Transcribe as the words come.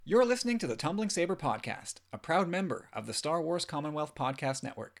You're listening to the Tumbling Saber Podcast, a proud member of the Star Wars Commonwealth Podcast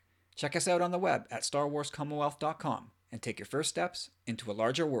Network. Check us out on the web at starwarscommonwealth.com and take your first steps into a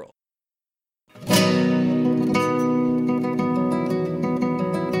larger world.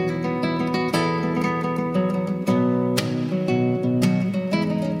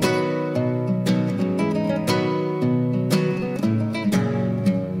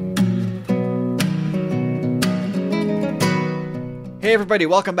 Hey everybody,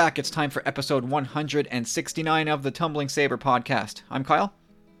 welcome back. It's time for episode 169 of the Tumbling Saber Podcast. I'm Kyle.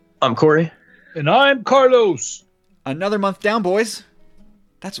 I'm Corey. And I'm Carlos. Another month down, boys.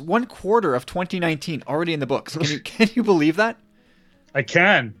 That's 1/4 of 2019 already in the books. Can you believe that? I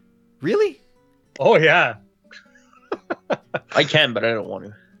can. Really? Oh, yeah. I can, but I don't want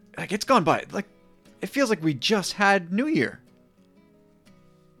to. Like, it's gone by. Like, it feels like we just had New Year.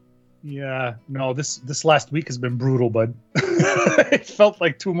 Yeah. No, this last week has been brutal, bud. It felt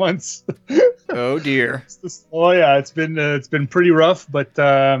like 2 months. Oh, dear. Oh, yeah. It's been pretty rough, but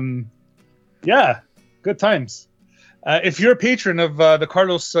yeah, good times. If you're a patron of the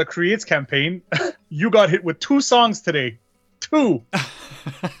Carlos Creates campaign, you got hit with 2 songs today. 2.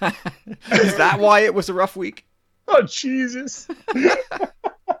 Is that why it was a rough week? Oh, Jesus.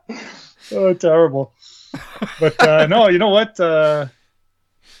 Oh, terrible. But no, you know what?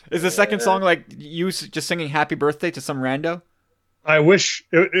 Is the second song like you just singing Happy Birthday to some rando? I wish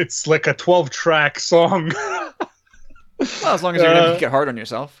it's like a 12-track song. Well, as long as you're going to get hard on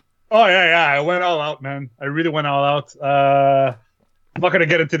yourself. Oh, yeah. I went all out, man. I really went all out. I'm not going to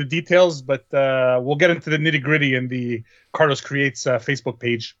get into the details, but we'll get into the nitty-gritty in the Carlos Creates Facebook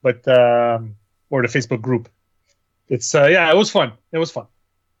page, but or the Facebook group. It's, yeah, it was fun. It was fun.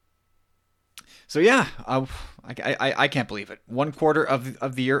 So, yeah, I can't believe it. 1/4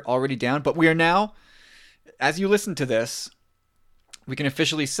 of the year already down, but we are now, as you listen to this, we can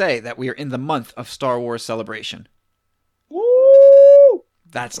officially say that we are in the month of Star Wars celebration. Woo!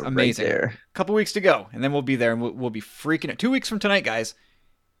 That's We're amazing. right there. A couple weeks to go, and then we'll be there, and we'll be freaking it. 2 weeks from tonight, guys,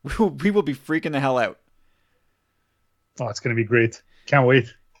 we will be freaking the hell out. Oh, it's going to be great. Can't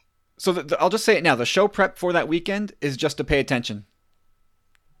wait. So I'll just say it now. The show prep for that weekend is just to pay attention.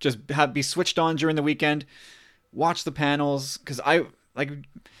 Just be switched on during the weekend. Watch the panels, because I like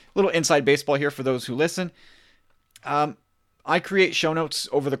little inside baseball here for those who listen. I create show notes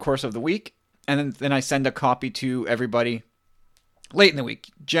over the course of the week, and then I send a copy to everybody late in the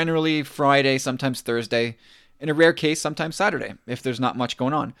week. Generally Friday, sometimes Thursday. In a rare case, sometimes Saturday, if there's not much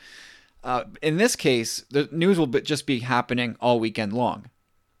going on. In this case, the news will just be happening all weekend long.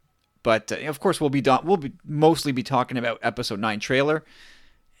 But of course, we'll mostly be talking about Episode 9 trailer,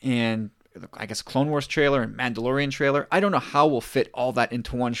 and I guess Clone Wars trailer and Mandalorian trailer. I don't know how we'll fit all that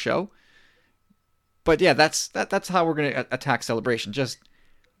into one show. But yeah, that's how we're going to attack Celebration. Just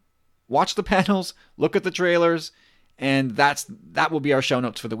watch the panels, look at the trailers, and that will be our show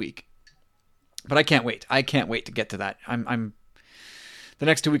notes for the week. But I can't wait. I can't wait to get to that. The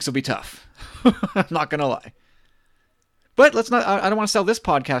next 2 weeks will be tough. I'm not going to lie. But let's not. I don't want to sell this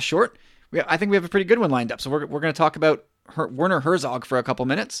podcast short. I think we have a pretty good one lined up. So we're going to talk about Werner Herzog for a couple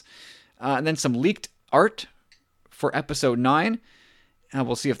minutes. And then some leaked art for Episode 9. And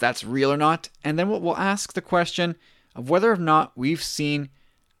we'll see if that's real or not. And then we'll ask the question of whether or not we've seen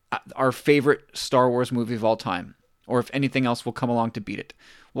our favorite Star Wars movie of all time. Or if anything else will come along to beat it.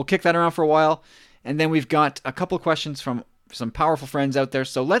 We'll kick that around for a while. And then we've got a couple of questions from some powerful friends out there.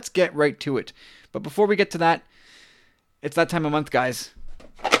 So let's get right to it. But before we get to that, it's that time of month, guys.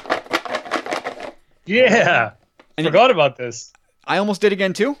 Yeah. And Forgot about this. I almost did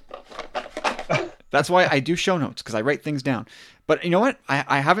again, too. That's why I do show notes, because I write things down. But you know what?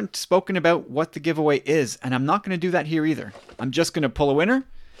 I haven't spoken about what the giveaway is, and I'm not going to do that here either. I'm just going to pull a winner,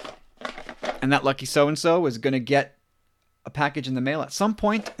 and that lucky so-and-so is going to get a package in the mail at some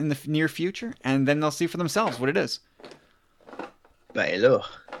point in the near future, and then they'll see for themselves what it is. Bailo.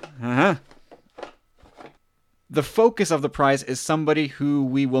 Uh-huh. The focus of the prize is somebody who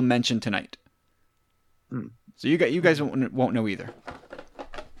we will mention tonight. So you guys won't know either.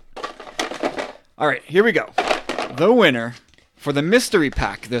 All right, here we go. The winner for the mystery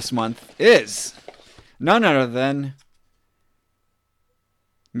pack this month is none other than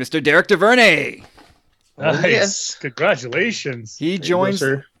Mr. Derek DuVernay. Nice. Yes. Congratulations. He joins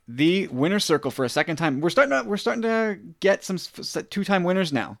sir. the winner's circle for a second time. We're starting to get some 2-time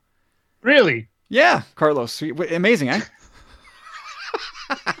winners now. Really? Yeah, Carlos, amazing, eh?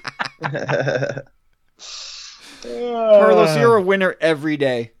 Carlos, you're a winner every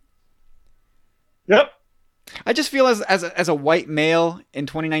day. Yep. I just feel as a white male in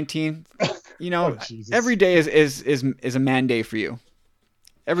 2019, you know, Oh, Jesus. every day is a man day for you.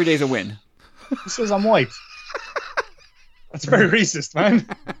 Every day's a win. He says I'm white. That's very racist, man.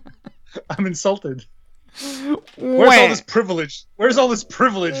 I'm insulted. Where's all this privilege? Where's all this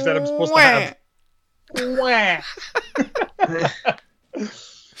privilege that I'm supposed to have?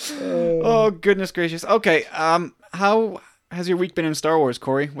 Oh, goodness gracious. Okay, how has your week been in Star Wars,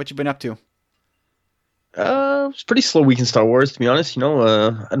 Corey? What you been up to? It's a pretty slow week in Star Wars, to be honest. I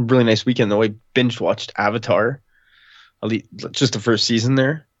had a really nice weekend, though. I binge watched Avatar, just the first season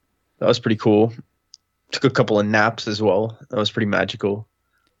there. That was pretty cool. Took a couple of naps as well. That was pretty magical.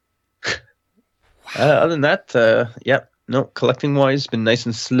 Other than that, collecting-wise, been nice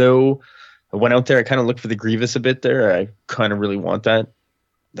and slow. I went out there, I kind of looked for the Grievous a bit there. I kind of really want that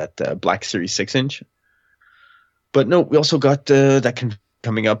Black Series 6-inch. But no, we also got that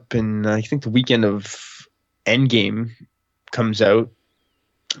coming up in, I think, the weekend of Endgame comes out.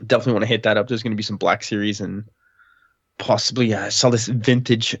 Definitely want to hit that up. There's going to be some Black Series and possibly I saw this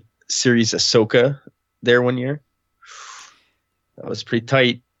vintage series Ahsoka there one year. That was pretty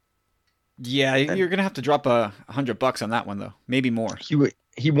tight. Yeah, you're going to have to drop $100 on that one, though. Maybe more.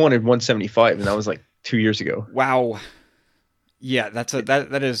 He wanted 175, and that was like 2 years ago. Wow. Yeah,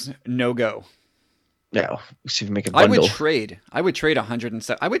 that is no go. Yeah, we'll see if we make a bundle. I would trade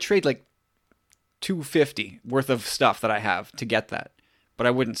 107. I would trade like $250 worth of stuff that I have to get that, but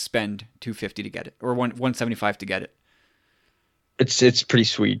I wouldn't spend $250 to get it or $175 to get it. It's pretty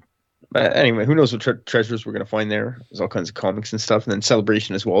sweet. But anyway, who knows what treasures we're gonna find there? There's all kinds of comics and stuff, and then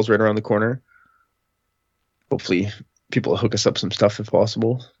Celebration as well is right around the corner. Hopefully, people will hook us up some stuff if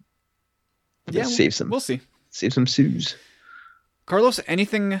possible. Yeah, save some. We'll see. Save some sues. Carlos,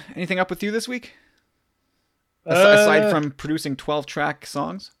 anything up with you this week? Aside from producing 12-track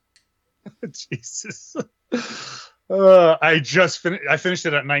songs? Jesus. I finished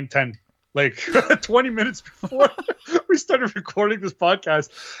it at 9:10. Like 20 minutes before we started recording this podcast,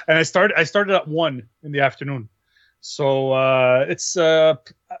 and I started at 1 in the afternoon. So it's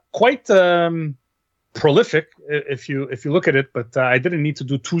quite prolific if you look at it. But I didn't need to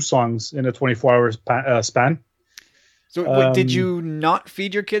do 2 songs in a 24-hour span. So did you not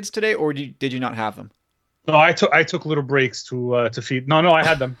feed your kids today, or did you not have them? No, I took little breaks to feed. No, I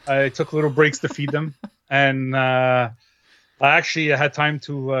had them. I took little breaks to feed them, and I actually had time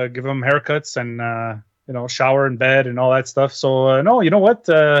to give them haircuts and shower in bed and all that stuff. So no, you know what?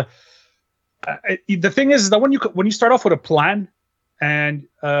 The thing is that when you start off with a plan and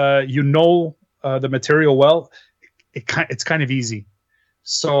the material well, it's kind of easy.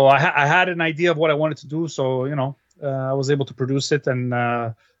 So I had an idea of what I wanted to do. So I was able to produce it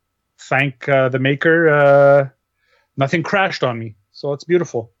and thank the maker. Nothing crashed on me, so it's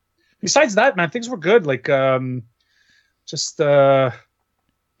beautiful. Besides that, man, things were good. Like I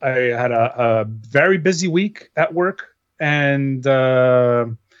had a very busy week at work, and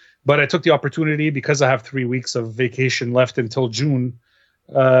but I took the opportunity because I have 3 weeks of vacation left until June.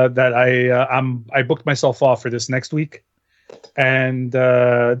 That I booked myself off for this next week, and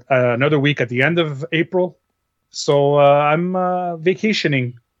another week at the end of April. So I'm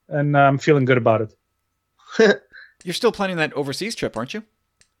vacationing, and I'm feeling good about it. You're still planning that overseas trip, aren't you?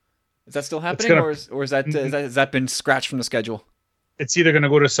 Is that still happening, or is that has that been scratched from the schedule? It's either going to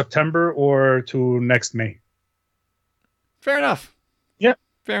go to September or to next May. Fair enough. Yeah.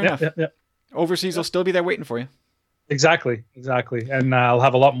 Fair enough. Yeah. Overseas will still be there waiting for you. Exactly. And I'll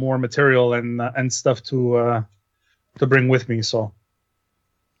have a lot more material and stuff to bring with me. So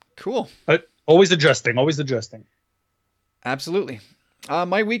cool. But always adjusting. Absolutely.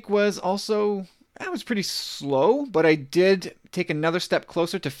 My week was also, it was pretty slow, but I did take another step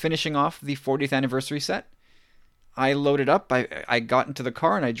closer to finishing off the 40th anniversary set. I loaded up, I got into the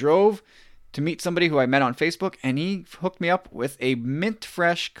car and I drove to meet somebody who I met on Facebook, and he hooked me up with a mint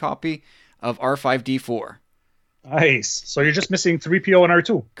fresh copy of R5D4. Nice. So you're just missing 3PO and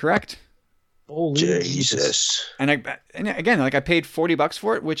R2. Correct. Holy Jesus. And again, like I paid $40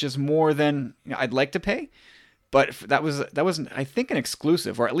 for it, which is more than I'd like to pay. But that was I think an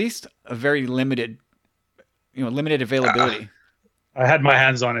exclusive, or at least a very limited availability. I had my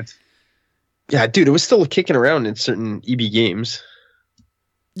hands on it. Yeah, dude, it was still kicking around in certain EB games.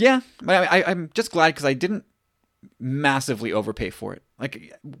 Yeah, but I'm just glad because I didn't massively overpay for it.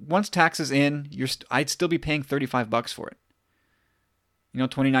 Like once taxes in, I'd still be paying $35 for it.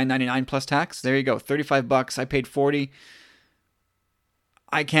 $29.99 plus tax. There you go, $35. I paid $40.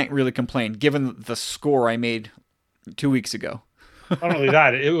 I can't really complain given the score I made 2 weeks ago. Not only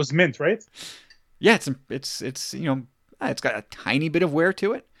that, it was mint, right? Yeah, it's it's got a tiny bit of wear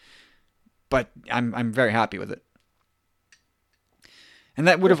to it, but I'm very happy with it. And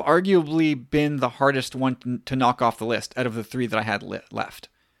that would have arguably been the hardest one to knock off the list out of the 3 that I had left.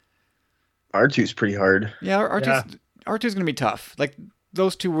 R2's pretty hard. Yeah, R2's Yeah. R2's gonna be tough. Like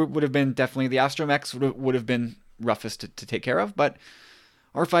those two would have been definitely the Astromechs would have been roughest to take care of, but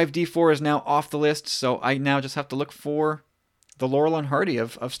R5D4 is now off the list, so I now just have to look for the Laurel and Hardy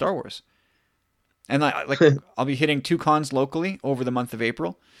of Star Wars. And I'll be hitting 2 cons locally over the month of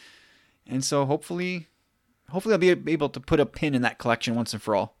April, and so hopefully I'll be able to put a pin in that collection once and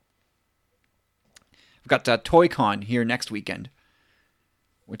for all. I've got ToyCon here next weekend,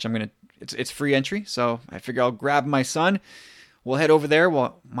 which it's free entry, so I figure I'll grab my son. We'll head over there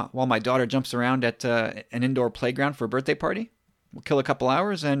while my daughter jumps around at an indoor playground for a birthday party. We'll kill a couple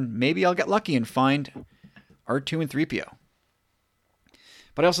hours, and maybe I'll get lucky and find R2 and 3PO.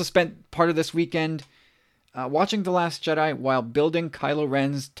 But I also spent part of this weekend watching The Last Jedi while building Kylo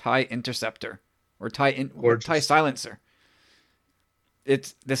Ren's TIE Interceptor, or TIE Silencer.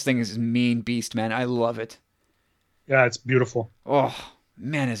 This thing is a mean beast, man. I love it. Yeah, it's beautiful. Oh,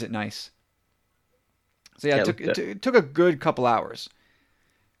 man, is it nice. So yeah, it took a good couple hours.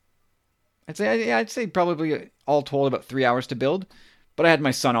 I'd say probably all told about 3 hours to build, but I had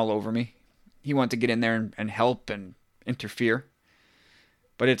my son all over me. He wanted to get in there and help and interfere.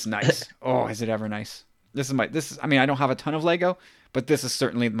 But it's nice. Oh, is it ever nice? I mean, I don't have a ton of Lego, but this is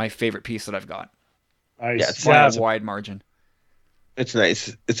certainly my favorite piece that I've got. Nice. Yeah, it's By a wide margin. It's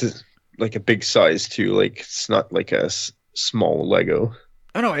nice. It's like a big size too. Like it's not like a small Lego.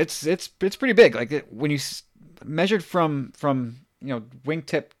 Oh no, it's pretty big. Like when you measured from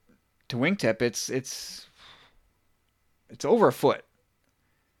wingtip to wingtip, it's over a foot,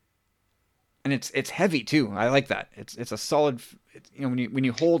 and it's heavy too. I like that. It's a solid. When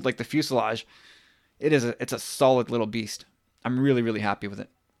you hold like the fuselage, it's a solid little beast. I'm really, really happy with it.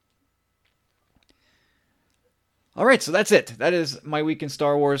 All right, so that's it. That is my week in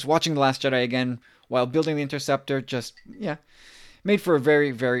Star Wars. Watching The Last Jedi again while building the Interceptor. Made for a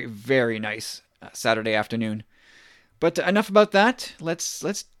very, very, very nice Saturday afternoon. But enough about that.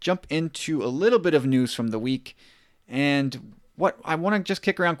 Let's jump into a little bit of news from the week. And what I want to just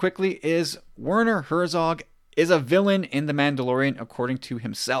kick around quickly is Werner Herzog is a villain in The Mandalorian, according to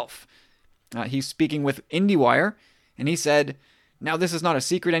himself. He's speaking with IndieWire, and he said, "Now this is not a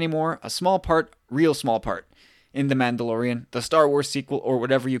secret anymore. A small part, real small part, in The Mandalorian, the Star Wars sequel, or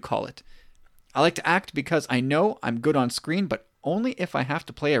whatever you call it. I like to act because I know I'm good on screen, but only if I have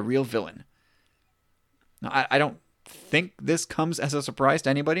to play a real villain." Now, I don't think this comes as a surprise to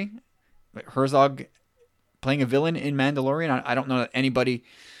anybody. Herzog playing a villain in Mandalorian, I don't know that anybody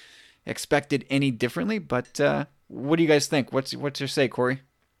expected any differently, but what do you guys think? What's your say, Corey?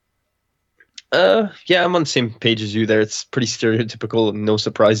 Yeah, I'm on the same page as you there. It's pretty stereotypical, no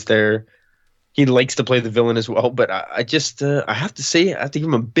surprise there. He likes to play the villain as well, but I just I have to say, I have to give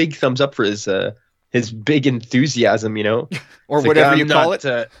him a big thumbs up for his big enthusiasm, or it's whatever like, you call it.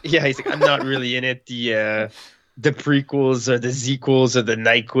 Yeah, he's like, I'm not really in it. The prequels or the sequels or the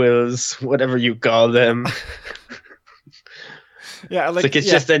nyquils, whatever you call them. Yeah,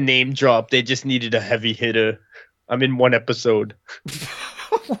 it's just a name drop. They just needed a heavy hitter. I'm in one episode.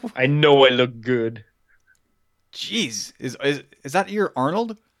 I know I look good. Jeez, is that your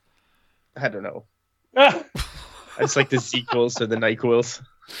Arnold? I don't know. It's like the sequels or the nyquils.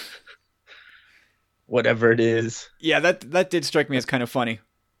 Whatever it is. Yeah, that did strike me as kind of funny.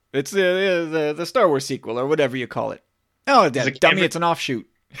 It's the Star Wars sequel or whatever you call it. Oh, like dummy, it's an offshoot.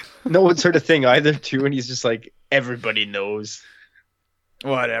 No one's heard a thing either, too, and he's just like, everybody knows.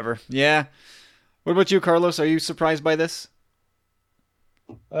 Whatever. Yeah. What about you, Carlos? Are you surprised by this?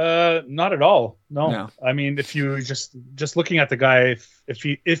 Not at all. No. I mean, if you just looking at the guy,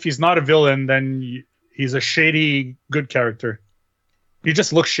 if he's not a villain, then he's a shady good character. He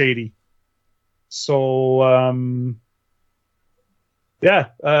just looks shady. So I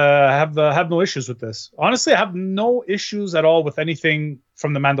have no issues with this. Honestly, I have no issues at all with anything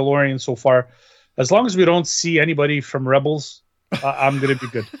from The Mandalorian so far. As long as we don't see anybody from Rebels, I'm gonna be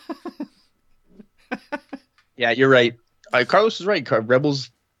good. Yeah, you're right. Carlos is right. Rebels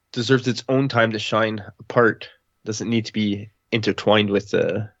deserves its own time to shine apart. Doesn't need to be intertwined with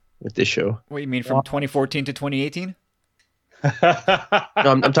this show. What you mean, from 2014 to 2018? No,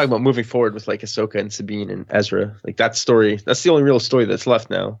 I'm talking about moving forward with like Ahsoka and Sabine and Ezra. Like that story. That's the only real story that's left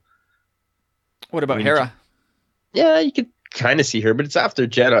now. What about Hera? Yeah, you could kind of see her, but it's after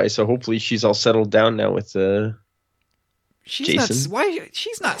Jedi, so hopefully she's all settled down now with Jason.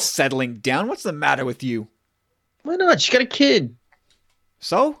 She's not settling down? What's the matter with you? Why not? She got a kid.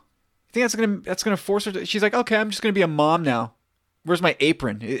 So? You think that's gonna force her to? She's like, okay, I'm just gonna be a mom now. Where's my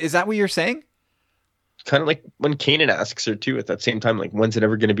apron? Is that what you're saying? Kind of like when Kanan asks her too at that same time, like, when's it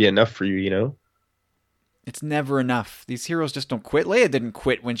ever gonna be enough for you? It's never enough. These heroes just don't quit. Leia didn't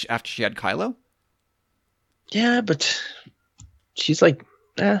quit after she had Kylo. Yeah, but she's like,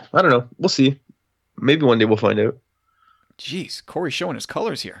 I don't know. We'll see. Maybe one day we'll find out. Jeez, Corey's showing his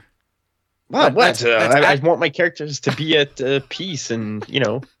colors here. Well, I want my characters to be at peace and,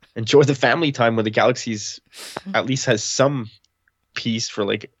 enjoy the family time when the galaxy's at least has some peace for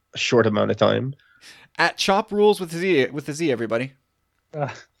like a short amount of time. At Chop Rules with the Z, everybody.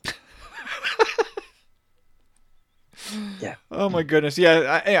 Yeah. Oh my goodness.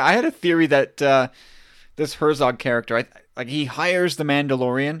 Yeah, I had a theory that this Herzog character, he hires the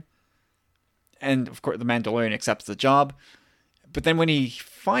Mandalorian, and of course the Mandalorian accepts the job. But then when he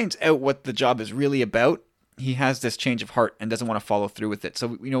finds out what the job is really about, he has this change of heart and doesn't want to follow through with it.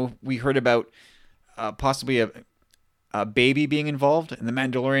 So, we heard about possibly a baby being involved, and the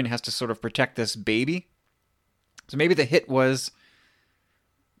Mandalorian has to sort of protect this baby. So maybe the hit was,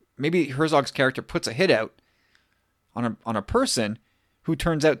 maybe Herzog's character puts a hit out on a person who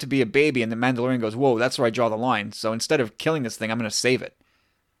turns out to be a baby, and the Mandalorian goes, whoa, that's where I draw the line. So instead of killing this thing, I'm going to save it.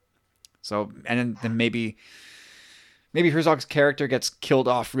 So, and then maybe Herzog's character gets killed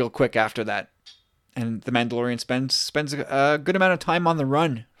off real quick after that, and the Mandalorian spends a good amount of time on the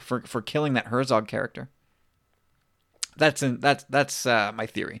run for killing that Herzog character. That's my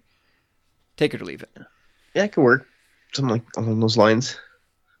theory. Take it or leave it. Yeah, it could work. Something like along those lines.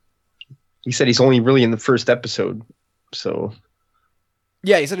 He said he's only really in the first episode, so.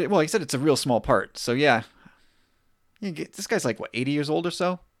 Yeah, he said it's a real small part. So yeah, this guy's like 80 years old or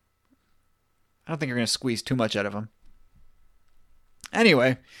so. I don't think you're gonna squeeze too much out of him.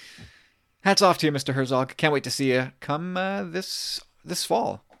 Anyway, hats off to you, Mr. Herzog. Can't wait to see you come this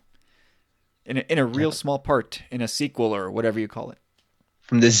fall in a real small part in a sequel or whatever you call it.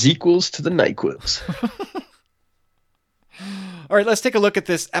 From the sequels to the NyQuils. All right, let's take a look at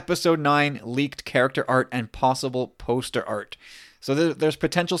this episode 9 leaked character art and possible poster art. So there's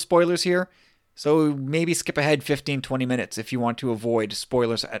potential spoilers here. So maybe skip ahead 15-20 minutes if you want to avoid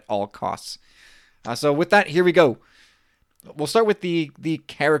spoilers at all costs. So with that, here we go. We'll start with the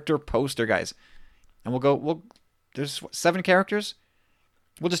character poster, guys. And there's 7 characters.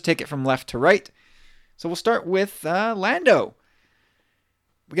 We'll just take it from left to right. So we'll start with Lando.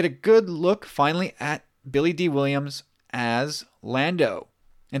 We get a good look, finally, at Billy D. Williams as Lando.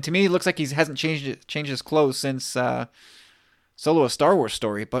 And to me, it looks like he hasn't changed his clothes since Solo: A Star Wars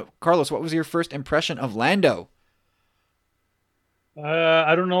Story. But Carlos, what was your first impression of Lando?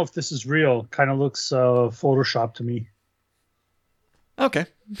 I don't know if this is real. Kind of looks Photoshop to me. Okay.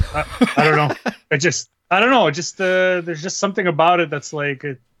 I don't know. I don't know. There's just something about it that's like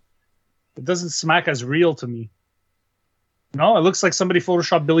it doesn't smack as real to me. No, it looks like somebody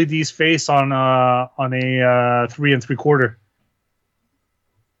photoshopped Billy D's face on a 3 3/4.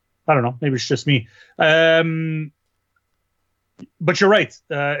 I don't know. Maybe it's just me. But you're right.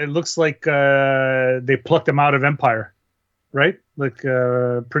 It looks like they plucked him out of Empire, right? Like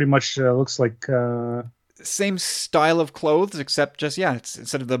pretty much looks like same style of clothes, except just it's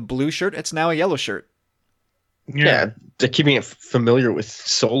instead of the blue shirt, it's now a yellow shirt. Yeah, they're keeping it familiar with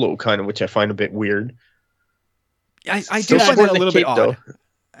Solo, kind of, which I find a bit weird. I do find that a little bit odd. Though.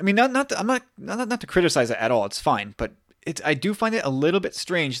 I mean, not to criticize it at all. It's fine, but I do find it a little bit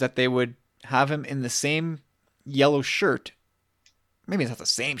strange that they would have him in the same yellow shirt. Maybe it's not the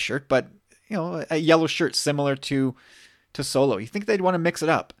same shirt, but a yellow shirt similar to Solo. You think they'd want to mix it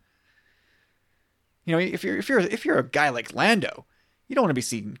up? If you're a guy like Lando, you don't want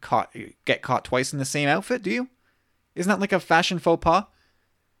to be get caught twice in the same outfit, do you? Isn't that like a fashion faux pas?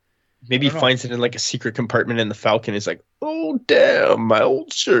 Maybe he finds it in like a secret compartment in the Falcon. It's like, oh damn, my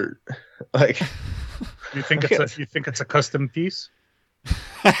old shirt. Like, you think it's a custom piece?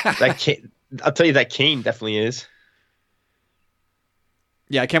 I'll tell you that cane definitely is.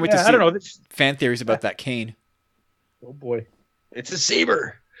 Yeah, I can't wait to see I don't know. Fan theories about that cane. Oh boy, it's a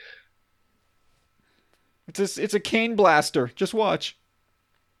saber. It's a cane blaster. Just watch.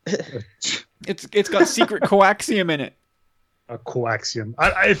 It's got secret coaxium in it. A coaxium.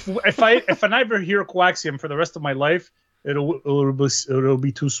 If I ever hear coaxium for the rest of my life, it'll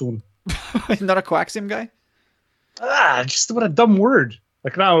be too soon. Not a coaxium guy? Just what a dumb word.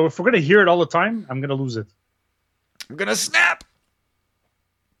 Like now, if we're gonna hear it all the time, I'm gonna lose it. I'm gonna snap.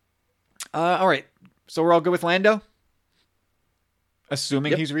 All right. So we're all good with Lando?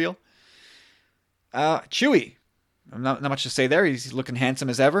 Assuming he's real. Chewie. Not much to say there. He's looking handsome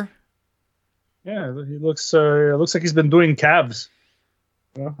as ever. Yeah, he looks like he's been doing calves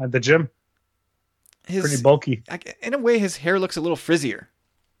at the gym. Pretty bulky. In a way, his hair looks a little frizzier.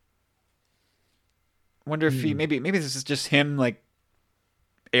 Wonder if he maybe this is just him like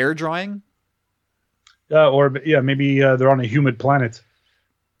air drying. Or yeah, maybe they're on a humid planet.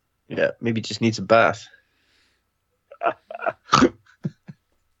 Yeah, maybe just needs a bath.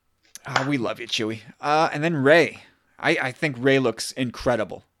 We love you, Chewie. And then Rey. I think Rey looks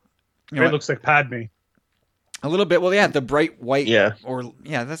incredible. It looks like Padme. A little bit. Well, yeah, the bright white. Yeah.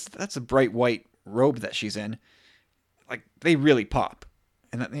 That's a bright white robe that she's in. Like, they really pop.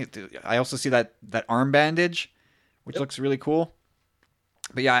 And I also see that arm bandage, which looks really cool.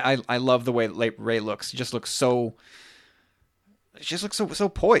 But yeah, I love the way Rey looks. She just looks so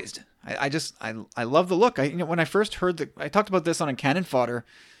poised. I love the look. When I first heard I talked about this on a Cannon Fodder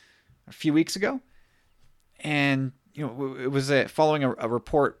a few weeks ago, and it was following a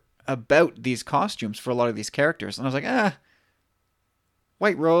report about these costumes for a lot of these characters, and I was like,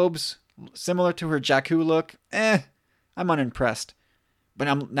 white robes similar to her Jakku look. I'm unimpressed.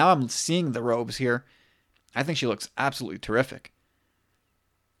 But now I'm seeing the robes here. I think she looks absolutely terrific.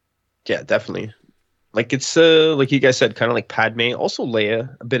 Yeah, definitely. Like, it's like you guys said, kind of like Padme, also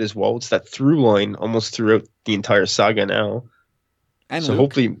Leia a bit as well. It's that through line almost throughout the entire saga now. And so Luke.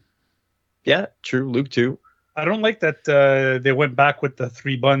 hopefully, yeah, true. Luke too. I don't like that they went back with the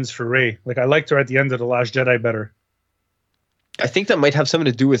 3 buns for Rey. Like, I liked her at the end of The Last Jedi better. I think that might have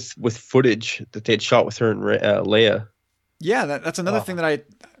something to do with footage that they had shot with her and Leia. Yeah, that's another thing that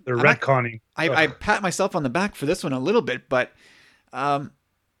They're retconning. I pat myself on the back for this one a little bit, but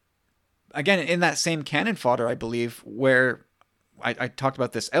again, in that same Cannon Fodder, I believe, where I talked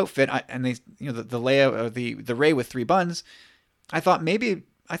about this outfit, and they, the Leia, or the Rey with 3 buns, I thought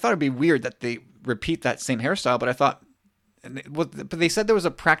it'd be weird that they repeat that same hairstyle, but they said there was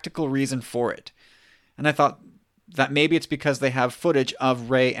a practical reason for it, and I thought that maybe it's because they have footage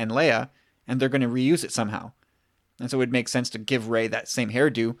of Rey and Leia, and they're going to reuse it somehow. And so it would make sense to give Rey that same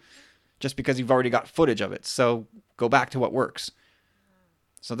hairdo just because you've already got footage of it. So go back to what works.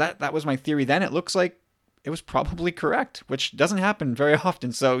 So that was my theory then. It looks like it was probably correct, which doesn't happen very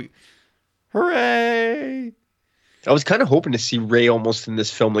often. So hooray! I was kind of hoping to see Rey almost in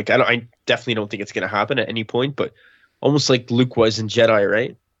this film. Like, I definitely don't think it's going to happen at any point, but almost like Luke was in Jedi,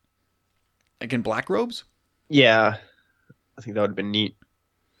 right? Like in black robes? Yeah. I think that would have been neat.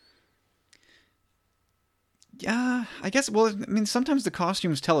 Yeah, I guess. Well, I mean, sometimes the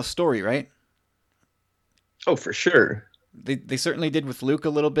costumes tell a story, right? Oh, for sure. They certainly did with Luke a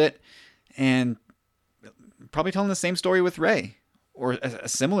little bit, and probably telling the same story with Rey, or a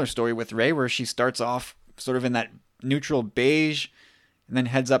similar story with Rey, where she starts off sort of in that neutral beige, and then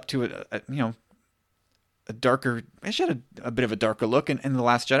heads up to a darker. She had a bit of a darker look in The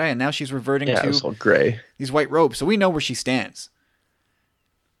Last Jedi, and now she's reverting it was all gray. These white robes, so we know where she stands.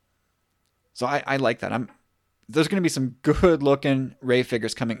 So I like that. There's going to be some good looking Rey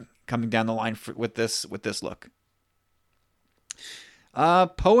figures coming down the line with this look.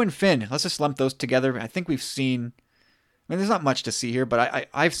 Poe and Finn. Let's just lump those together. I think we've seen. I mean, there's not much to see here, but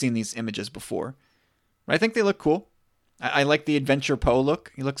I've seen these images before. But I think they look cool. I like the adventure Poe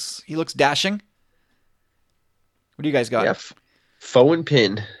look. He looks dashing. What do you guys got? Yeah, Foe and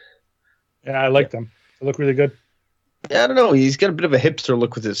Pin. Yeah, I like them. They look really good. Yeah, I don't know. He's got a bit of a hipster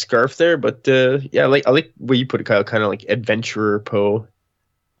look with his scarf there, but yeah, I like where you put it, Kyle. Kind of like adventurer Poe.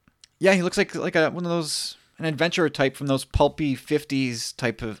 Yeah, he looks like one of those, an adventurer type from those pulpy 50s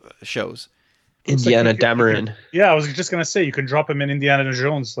type of shows. Indiana Dameron. Yeah, I was just gonna say you can drop him in Indiana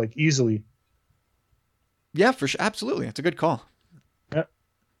Jones like easily. Yeah, for sure, absolutely. It's a good call. Yeah.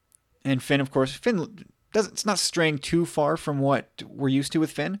 And Finn, of course, it's not straying too far from what we're used to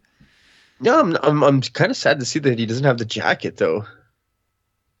with Finn. No, I'm kind of sad to see that he doesn't have the jacket though.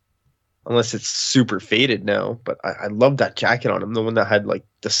 Unless it's super faded now, but I love that jacket on him, the one that had like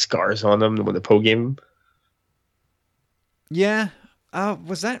the scars on them, the one that Poe gave him. Yeah,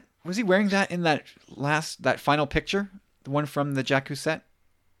 was he wearing that in that final picture, the one from the Jakku set?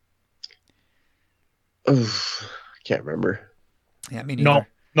 Oh, I can't remember. Yeah, me neither.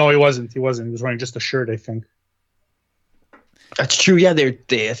 No, he wasn't. He was wearing just a shirt, I think. That's true. Yeah,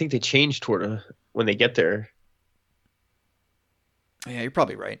 I think they changed toward when they get there. Yeah, you're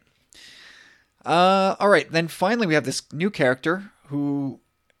probably right. All right, then finally we have this new character who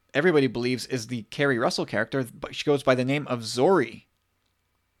everybody believes is the Keri Russell character, but she goes by the name of Zorii.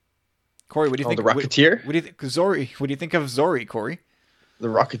 Corey, what do you think? The Rocketeer? What do you think, Zorii? What do you think of Zorii, Corey? The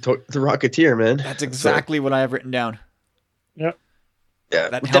Rocketeer, man. That's exactly what I have written down. Yep. Yeah,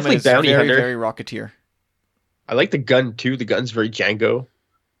 that helmet definitely is bounty very, hunter. very Rocketeer. I like the gun too. The gun's very Django.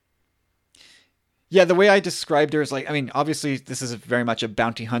 Yeah, the way I described her is like, I mean, obviously this is very much a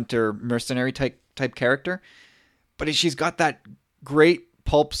bounty hunter, mercenary type character, but she's got that great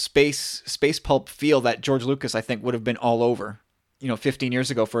pulp space pulp feel that George Lucas, I think, would have been all over, 15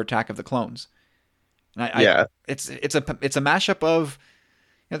 years ago for Attack of the Clones. And Yeah. it's a mashup of,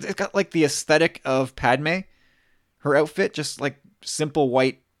 it's got like the aesthetic of Padme, her outfit, just like simple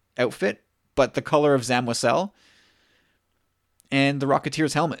white outfit, but the color of Zam Wesell and the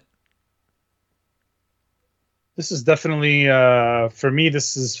Rocketeer's helmet. This is definitely for me.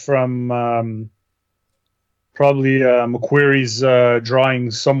 This is from probably McQuarrie's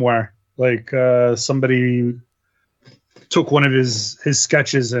drawing somewhere. Like somebody took one of his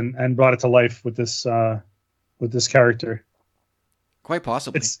sketches and brought it to life with this character. Quite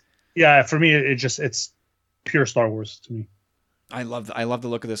possibly. For me, it's pure Star Wars to me. I love the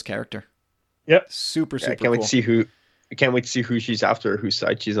look of this character. Yep. Super I can't cool. wait to see I can't wait to see who she's after, whose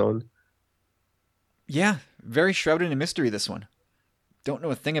side she's on. Yeah, very shrouded in mystery, this one. Don't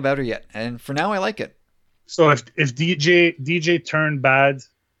know a thing about her yet, and for now I like it. So if DJ turned bad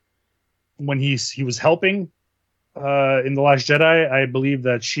when he was helping in The Last Jedi, I believe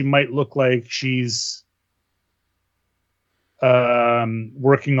that she might look like she's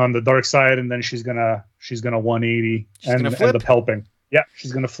working on the dark side, and then she's gonna 180 and end up helping. Yeah,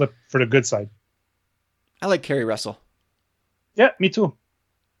 she's gonna flip for the good side. I like Kerry Russell. Yeah, me too.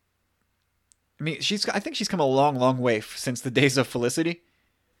 I mean, I think she's come a long, long way since the days of Felicity,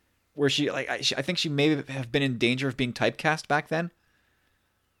 where I think she may have been in danger of being typecast back then.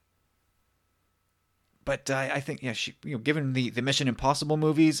 But I think, she, given the Mission Impossible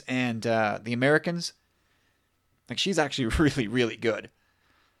movies and the Americans, like, she's actually really, really good.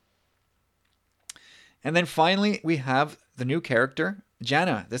 And then finally, we have the new character,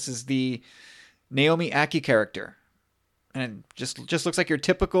 Jannah. This is the Naomi Ackie character, and it just looks like your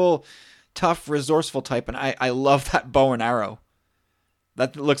typical tough, resourceful type, and I love that bow and arrow.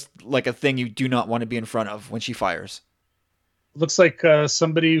 That looks like a thing you do not want to be in front of when she fires. Looks like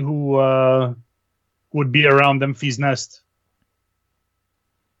somebody who would be around Emphy's Nest.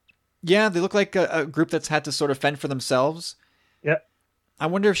 Yeah, they look like a group that's had to sort of fend for themselves. Yeah. I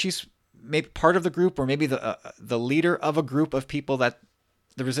wonder if she's maybe part of the group, or maybe the leader of a group of people that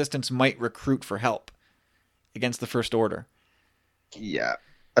the Resistance might recruit for help against the First Order. Yeah,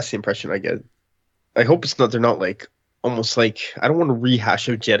 that's the impression I get. I hope they're not like, almost like, I don't want to rehash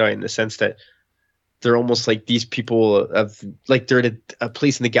of Jedi in the sense that they're almost like these people like they're at a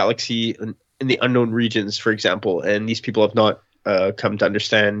place in the galaxy in the unknown regions, for example, and these people have not come to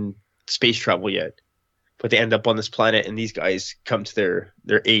understand space travel yet, but they end up on this planet and these guys come to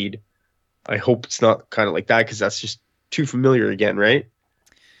their aid. I hope it's not kind of like that, because that's just too familiar again, right?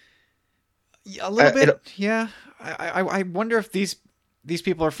 Yeah, a little bit. Yeah. I wonder if these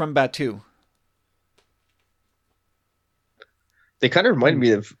people are from Batuu. They kind of remind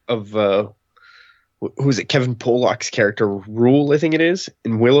me of who's it? Kevin Pollock's character, Rule, I think it is,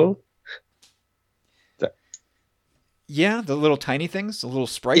 in Willow. Yeah, the little tiny things, the little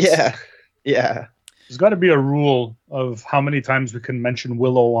sprites. Yeah. There's got to be a rule of how many times we can mention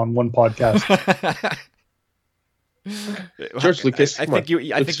Willow on one podcast. George Lucas. I think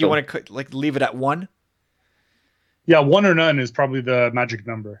you want to like leave it at 1. Yeah, 1 or none is probably the magic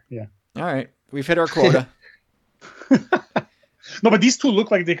number. Yeah. All right, we've hit our quota. No, but these two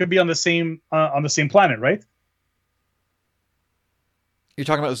look like they could be on the same planet, right? You're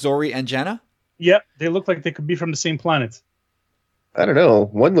talking about Zori and Jannah? Yeah, they look like they could be from the same planet. I don't know.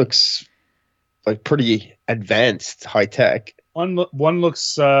 One looks like pretty advanced, high tech. One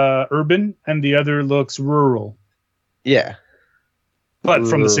looks urban, and the other looks rural. Yeah, but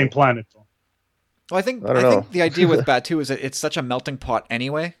from the same planet. Well, I think the idea with Batuu is that it's such a melting pot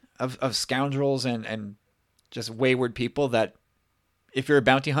anyway of scoundrels and just wayward people, that if you're a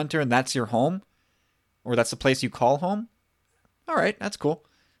bounty hunter and that's your home, or that's the place you call home, all right, that's cool.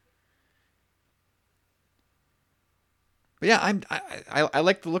 But yeah, I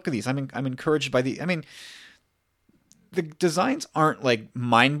like the look of these. I'm encouraged by the. I mean, the designs aren't like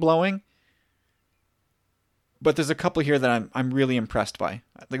mind blowing, but there's a couple here that I'm really impressed by.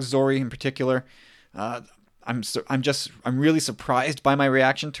 Like Zori in particular. I'm really surprised by my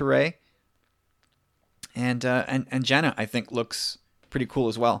reaction to Rey. And Jannah, I think, looks pretty cool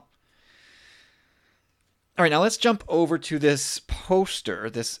as well. All right, now let's jump over to this poster,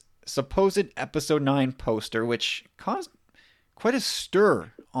 this supposed Episode 9 poster, which caused quite a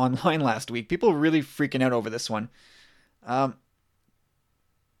stir online last week. People were really freaking out over this one.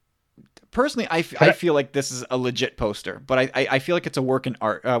 Personally, I feel like this is a legit poster, but I feel like it's a work in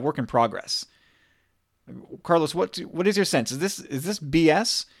progress. Carlos, what is your sense? Is this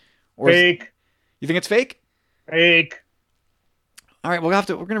BS? Or fake? You think it's fake? Fake. All right, we're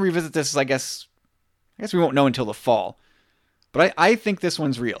gonna revisit this. I guess we won't know until the fall, but I think this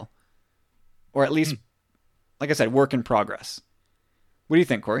one's real, or at least, like I said, work in progress. What do you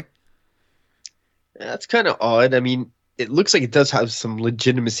think, Corey? That's kind of odd. I mean, it looks like it does have some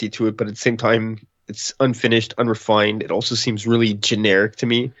legitimacy to it, but at the same time, it's unfinished, unrefined. It also seems really generic to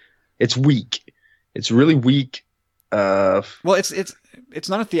me. It's weak. It's really weak. Well, it's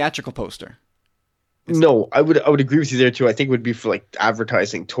not a theatrical poster. No, I would agree with you there too. I think it would be for like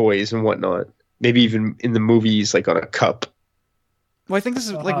advertising toys and whatnot. Maybe even in the movies, like on a cup. Well, I think this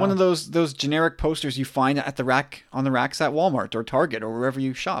is like one of those generic posters you find at the rack on the racks at Walmart or Target or wherever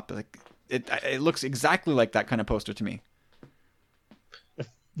you shop. Like it looks exactly like that kind of poster to me.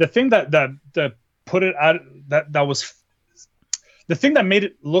 The thing that put it out that was the thing that made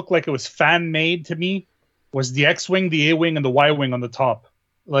it look like it was fan made to me was the X-wing, the A-wing, and the Y-wing on the top.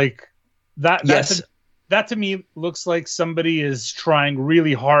 Like that. Yes. That to me looks like somebody is trying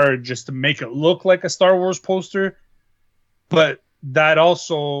really hard just to make it look like a Star Wars poster, but that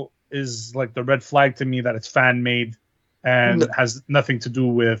also is like the red flag to me that it's fan made and has nothing to do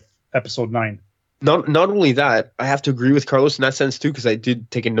with Episode 9. Not only that, I have to agree with Carlos in that sense too, because I did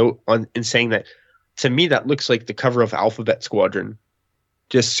take a note on in saying that to me that looks like the cover of Alphabet Squadron,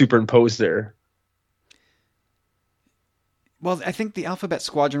 just superimposed there. Well, I think the Alphabet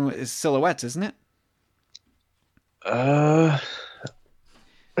Squadron is silhouettes, isn't it? I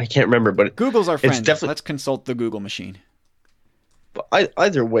can't remember, but Google's our friend. definitely. Let's consult the Google machine. But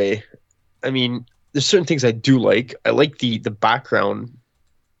either way, I mean, there's certain things I do like. I like the background.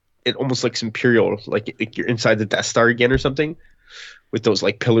 It almost looks Imperial, like you're inside the Death Star again or something, with those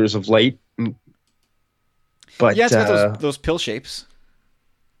like pillars of light. But yeah, it's got those pill shapes.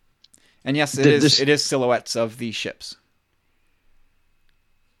 And yes, it is silhouettes of the ships.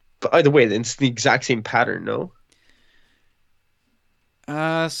 But either way, it's the exact same pattern, no?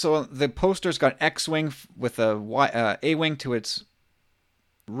 So the poster's got X-wing with a A-wing to its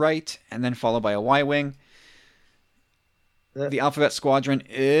right, and then followed by a Y-wing. The Alphabet Squadron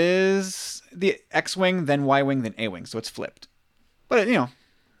is the X-wing, then Y-wing, then A-wing, so it's flipped. But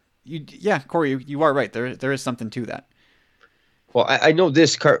Corey, you are right. There is something to that. Well, I know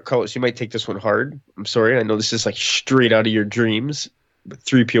this, Carlos. You might take this one hard. I'm sorry. I know this is like straight out of your dreams. But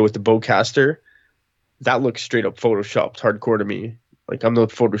 3PO with the bowcaster, that looks straight up photoshopped, hardcore to me. Like I'm no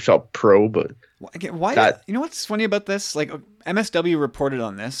Photoshop pro, but why? That, you know what's funny about this? Like MSW reported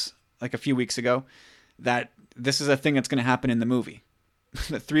on this like a few weeks ago that this is a thing that's going to happen in the movie.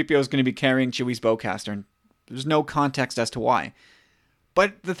 That 3PO is going to be carrying Chewie's bowcaster, and there's no context as to why.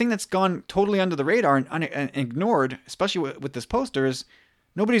 But the thing that's gone totally under the radar and ignored, especially with this poster, is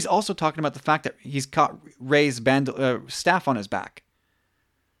nobody's also talking about the fact that he's caught Rey's staff on his back.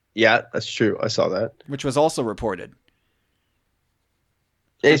 Yeah, that's true. I saw that. Which was also reported.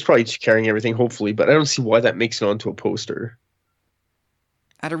 Yeah, he's probably just carrying everything, hopefully, but I don't see why that makes it onto a poster.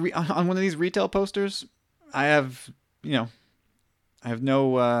 On one of these retail posters, I have no.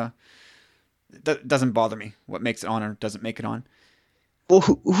 That doesn't bother me. What makes it on or doesn't make it on? Well,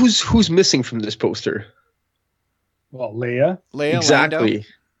 who's missing from this poster? Well, Leia, exactly. Lando.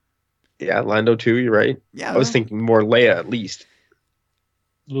 Yeah, Lando too. You're right. Yeah, I was thinking more Leia at least.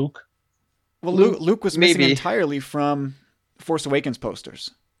 Luke. Well, Luke was missing entirely from Force Awakens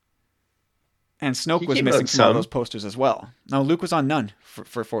posters. And Snoke was missing from all those posters as well. No, Luke was on none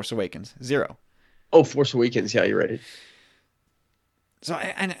for Force Awakens. 0. Oh, Force Awakens. Yeah, you're right. So,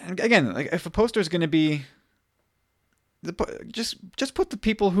 and again, like if a poster is going to be, just put the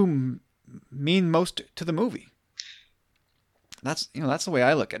people who mean most to the movie. That's the way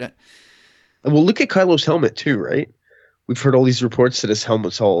I look at it. And we'll look at Kylo's helmet too, right? We've heard all these reports that his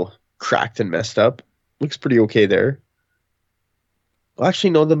helmet's all cracked and messed up. Looks pretty okay there. Well, actually,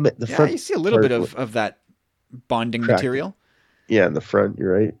 no, the front. You see a little bit of that bonding material. Yeah, in the front,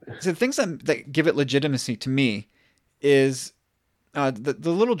 you're right. So the things that give it legitimacy to me is the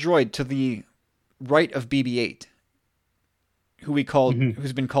little droid to the right of BB-8,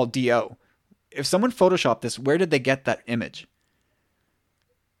 who's been called D-O. If someone photoshopped this, where did they get that image?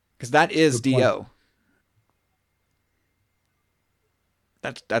 Because that is D-O.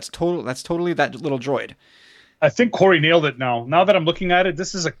 That's totally that little droid. I think Corey nailed it now. Now that I'm looking at it,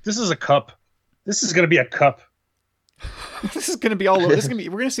 this is a cup. This is going to be a cup. This is going to be all over. We're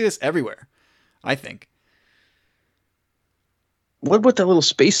going to see this everywhere, I think. What about that little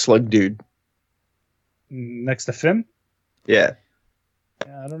space slug dude? Next to Finn? Yeah.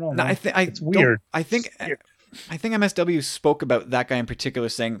 I don't know. No, it's weird. I think MSW spoke about that guy in particular,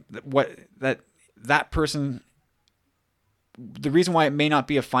 saying that person. The reason why it may not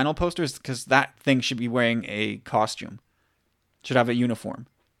be a final poster is because that thing should be wearing a costume, should have a uniform.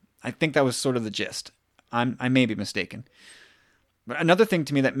 I think that was sort of the gist. I may be mistaken. But another thing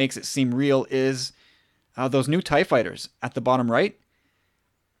to me that makes it seem real is those new TIE fighters at the bottom right.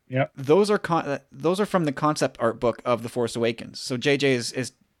 Yeah. Those are from the concept art book of The Force Awakens. So JJ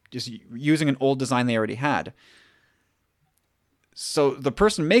is just using an old design they already had. So the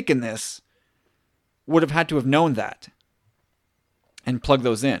person making this would have had to have known that and plug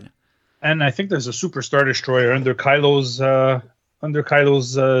those in. And I think there's a Super Star Destroyer under Kylo's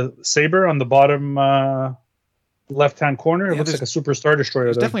saber on the bottom left-hand corner. It looks like a Super Star Destroyer.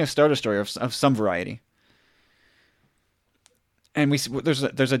 There's definitely a Star Destroyer of some variety. And there's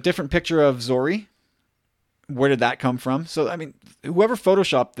a different picture of Zori. Where did that come from? So I mean, whoever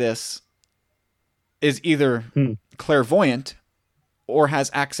photoshopped this is either clairvoyant or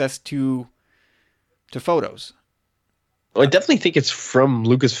has access to photos. Well, I definitely think it's from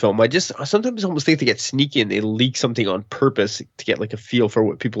Lucasfilm. I sometimes almost think they get sneaky and they leak something on purpose to get like a feel for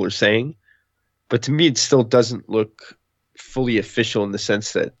what people are saying. But to me, it still doesn't look fully official in the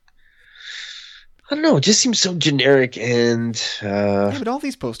sense that, I don't know, it just seems so generic and... Yeah, but all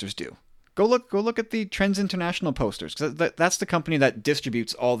these posters do. Go look at the Trends International posters, because that's the company that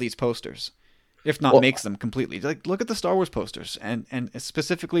distributes all these posters, if not makes them completely. Like, look at the Star Wars posters, and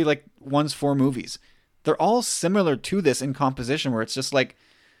specifically like ones for movies. They're all similar to this in composition, where it's just like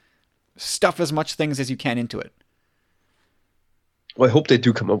stuff as much things as you can into it. Well, I hope they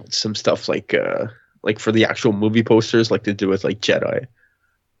do come up with some stuff like for the actual movie posters, like they do with like Jedi,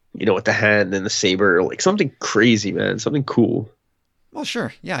 with the hand and the saber, like something crazy, man, something cool. Well,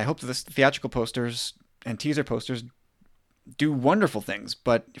 sure, yeah. I hope that the theatrical posters and teaser posters do wonderful things,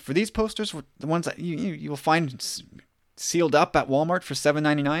 but for these posters, the ones that you'll find sealed up at Walmart for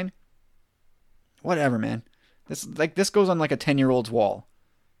 $7.99. Whatever, man. This goes on like a 10-year-old's wall.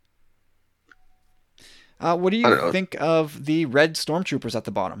 What do you think of the red stormtroopers at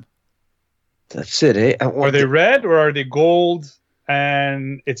the bottom? That's it, eh? Are they red or are they gold?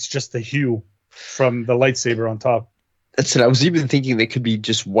 And it's just the hue from the lightsaber on top. That's it. I was even thinking they could be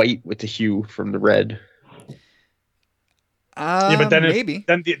just white with the hue from the red. Yeah, but then maybe.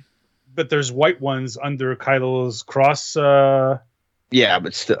 But there's white ones under Kylo's cross. Yeah,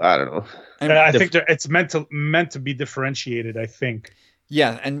 but still, I don't know. I think it's meant to be differentiated, I think.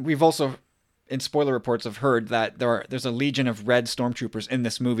 Yeah, and we've also, in spoiler reports, have heard that there's a legion of red stormtroopers in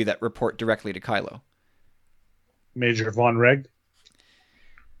this movie that report directly to Kylo. Major Von Reg.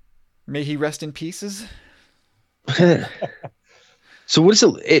 May he rest in pieces. So what is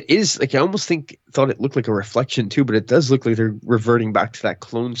it? It is like I almost thought it looked like a reflection too, but it does look like they're reverting back to that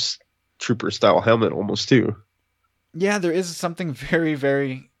clone trooper style helmet almost too. Yeah, there is something very,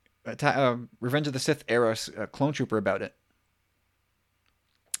 very Revenge of the Sith era clone trooper about it,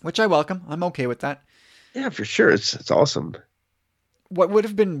 which I welcome. I'm okay with that. Yeah, for sure. It's awesome. What would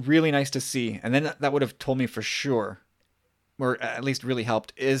have been really nice to see, and then that would have told me for sure, or at least really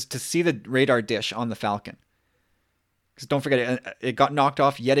helped, is to see the radar dish on the Falcon. Because don't forget, it got knocked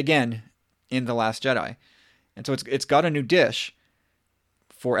off yet again in The Last Jedi, and so it's got a new dish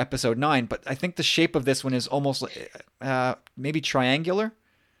for Episode 9. But I think the shape of this one is almost maybe triangular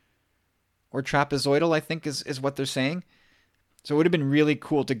or trapezoidal, I think is what they're saying. So it would have been really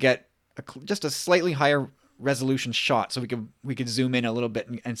cool to get just a slightly higher resolution shot, so we could zoom in a little bit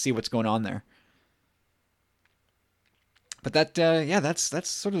and see what's going on there. But that's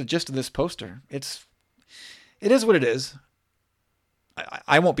sort of the gist of this poster. It is what it is.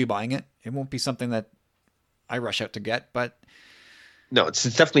 I won't be buying it. It won't be something that I rush out to get, but no,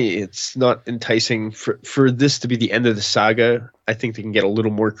 it's not enticing for this to be the end of the saga. I think they can get a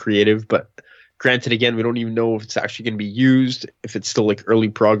little more creative, but granted, again, we don't even know if it's actually going to be used, if it's still like early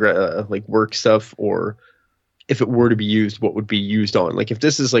progress, like work stuff, or if it were to be used, what would be used on. Like if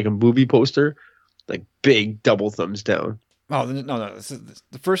this is like a movie poster, like big double thumbs down. Oh, no. This is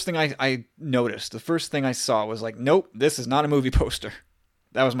the first thing I noticed. The first thing I saw was like, nope, this is not a movie poster.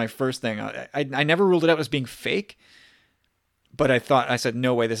 That was my first thing. I never ruled it out as being fake, but I said,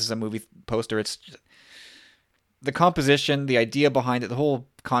 no way, this is a movie poster. It's just, the composition, the idea behind it, the whole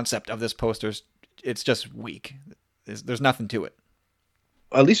concept of this poster, it's just weak. There's nothing to it.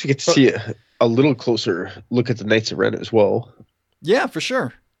 At least we get to see a little closer look at the Knights of Ren as well. Yeah, for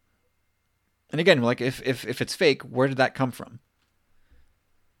sure. And again, like if it's fake, where did that come from?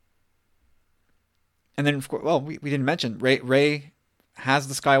 And then, of course, well, we didn't mention Rey has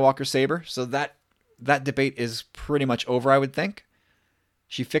the Skywalker saber, so that debate is pretty much over, I would think.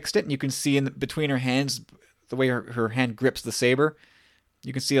 She fixed it, and you can see between her hands, the way her hand grips the saber,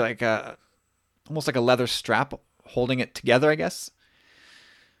 you can see like almost like a leather strap holding it together, I guess.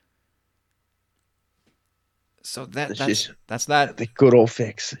 So that's that. The good old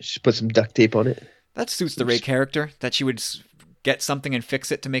fix. She put some duct tape on it. That suits the Rey character, that she would get something and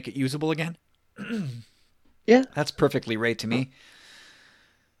fix it to make it usable again. Yeah. That's perfectly Rey to me.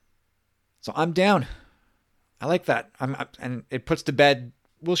 So I'm down. I like that. And it puts to bed,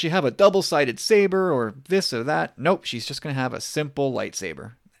 will she have a double-sided saber or this or that? Nope, she's just going to have a simple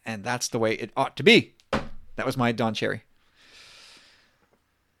lightsaber. And that's the way it ought to be. That was my Don Cherry.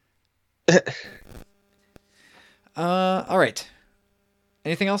 All right.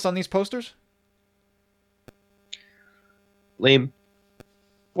 Anything else on these posters? Lame.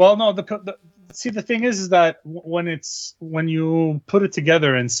 Well, no. See, the thing is that when you put it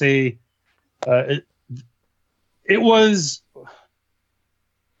together and say, it was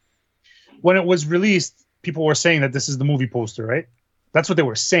when it was released, people were saying that this is the movie poster, right? That's what they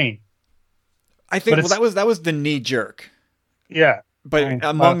were saying. I think that was the knee jerk. Yeah. But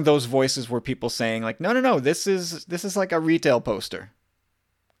among those voices were people saying like, no, this is like a retail poster.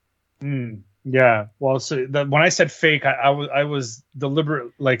 Yeah. Well, so when I said fake, I was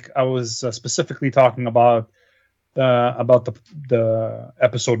deliberate. Like I was specifically talking about the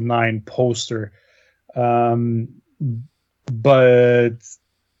episode 9 poster. But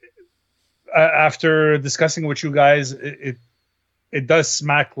after discussing with you guys, it does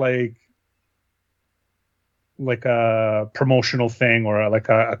smack like a promotional thing or like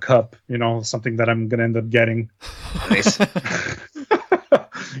a cup, something that I'm gonna end up getting. Nice.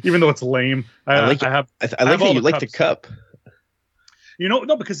 Even though it's lame, I like that you like the cup.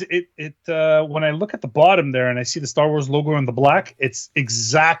 No, because it when I look at the bottom there and I see the Star Wars logo in the black, it's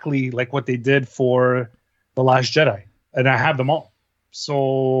exactly like what they did for The Last Jedi, and I have them all.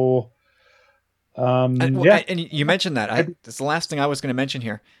 So, and you mentioned that. That's the last thing I was going to mention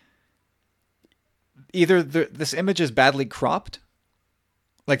here. Either this image is badly cropped,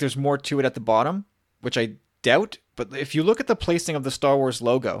 like there's more to it at the bottom, which I doubt. But if you look at the placing of the Star Wars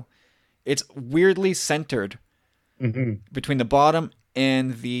logo, it's weirdly centered between the bottom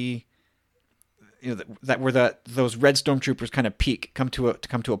and the that where those red stormtroopers kind of peak come to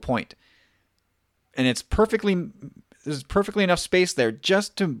a point, and there's perfectly enough space there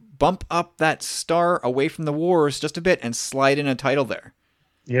just to bump up that star away from the wars just a bit and slide in a title there.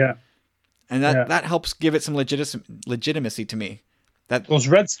 Yeah. And that helps give it some legitimacy to me. That those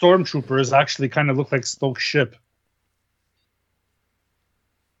red stormtroopers actually kind of look like Snoke's ship.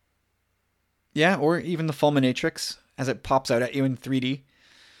 Yeah, or even the Fulminatrix as it pops out at you in 3D.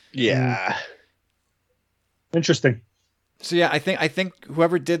 Yeah. Interesting. So yeah, I think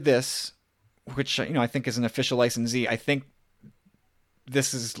whoever did this, which I think is an official licensee, I think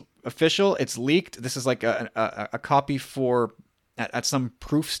this is official. It's leaked. This is like a copy for at some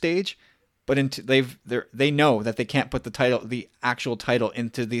proof stage. But they know that they can't put the actual title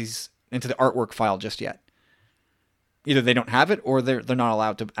into the artwork file just yet. Either they don't have it or they're not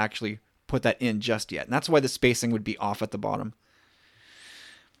allowed to actually put that in just yet. And that's why the spacing would be off at the bottom.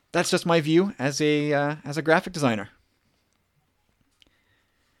 That's just my view as a graphic designer.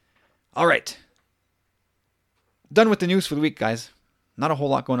 All right. Done with the news for the week, guys. Not a whole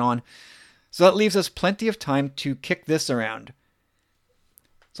lot going on. So that leaves us plenty of time to kick this around.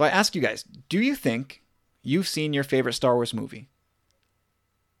 So I ask you guys, do you think you've seen your favorite Star Wars movie?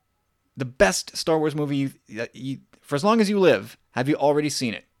 The best Star Wars movie for as long as you live, have you already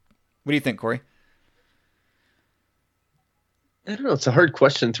seen it? What do you think, Corey? I don't know. It's a hard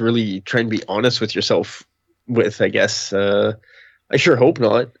question to really try and be honest with yourself with, I guess. I sure hope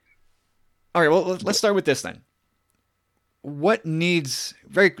not. All right, well, let's start with this then. What needs,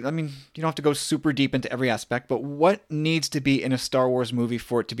 you don't have to go super deep into every aspect, but what needs to be in a Star Wars movie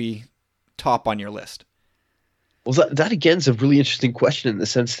for it to be top on your list? Well, that again is a really interesting question in the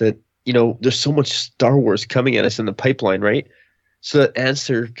sense that, there's so much Star Wars coming at us in the pipeline, right? So that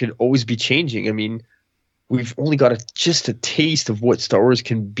answer can always be changing. I mean, we've only got just a taste of what Star Wars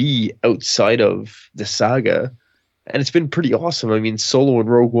can be outside of the saga. And it's been pretty awesome. I mean, Solo and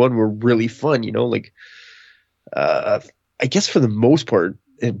Rogue One were really fun, I guess for the most part,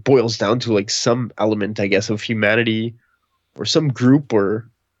 it boils down to like some element, I guess, of humanity or some group or,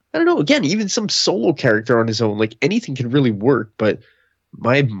 I don't know, again, even some solo character on his own. Like anything can really work. But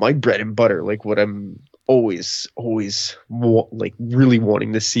my bread and butter, like what I'm always really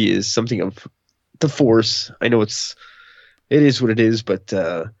wanting to see is something of the Force. I know it is what it is, but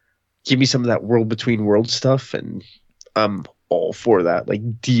give me some of that world between worlds stuff, and I'm all for that.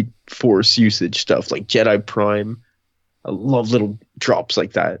 Like deep Force usage stuff, like Jedi Prime. I love little drops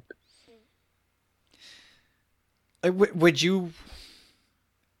like that. Would you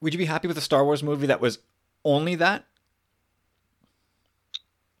be happy with a Star Wars movie that was only that?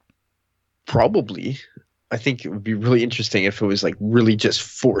 Probably. I think it would be really interesting if it was like really just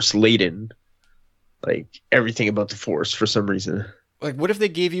Force laden, like everything about the Force for some reason. Like, what if they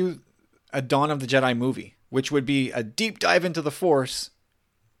gave you a Dawn of the Jedi movie, which would be a deep dive into the Force,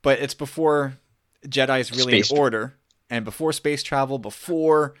 but it's before Jedi's really in order, and before space travel,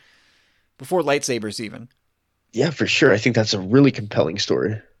 before lightsabers even. Yeah, for sure. I think that's a really compelling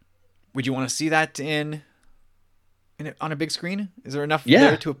story. Would you want to see that on a big screen? Is there enough Yeah.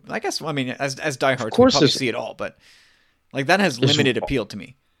 there to? I guess. I mean, as diehards, we course probably there's- see it all, but like that has limited appeal to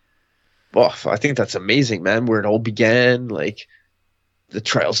me. Oh, I think that's amazing, man. Where it all began, like the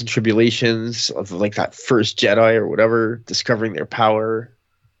trials and tribulations of like that first Jedi or whatever, discovering their power.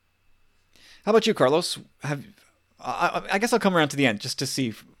 How about you, Carlos? I guess I'll come around to the end just to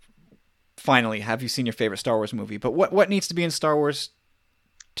see. Finally, have you seen your favorite Star Wars movie? But what needs to be in Star Wars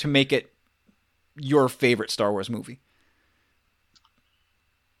to make it your favorite Star Wars movie?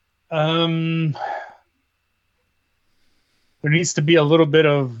 There needs to be a little bit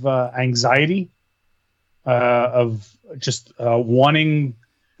of anxiety, of just wanting,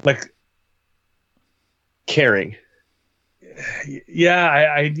 like, Caring. yeah,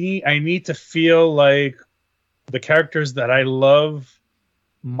 I need to feel like the characters that I love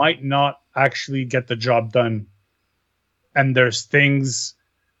might not actually get the job done, and there's things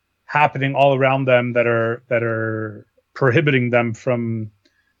happening all around them that are prohibiting them from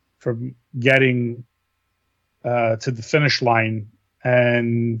getting to the finish line.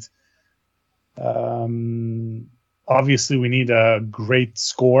 And obviously we need a great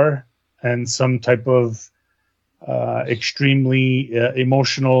score and some type of extremely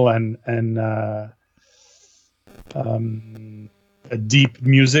emotional and a deep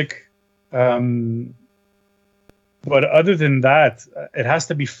music. But other than that, it has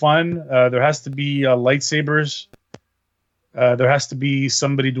to be fun. There has to be lightsabers. There has to be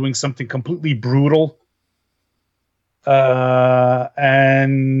somebody doing something completely brutal. And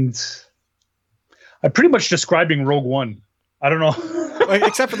I'm pretty much describing Rogue One. I don't know.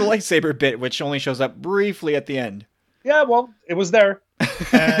 Except for the lightsaber bit, which only shows up briefly at the end. Yeah, well, it was there.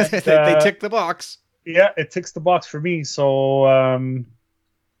 And, they ticked the box. Yeah, it ticks the box for me. So,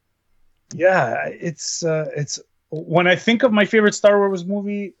 yeah, it's when I think of my favorite Star Wars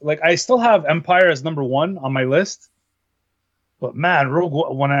movie, like I still have Empire as number 1 on my list. But man, Rogue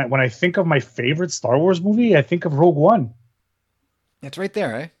One, when I think of my favorite Star Wars movie, I think of Rogue One. It's right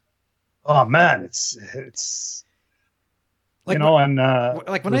there, eh? Oh man, it's like, you know, and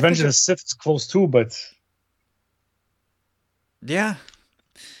like when Revenge of the Sith is close too, but yeah,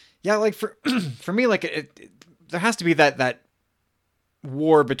 like for for me, like it there has to be that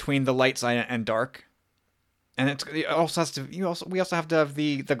war between the light side and dark, and it also has to we also have to have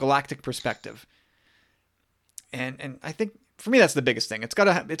the galactic perspective, and I think for me that's the biggest thing. It's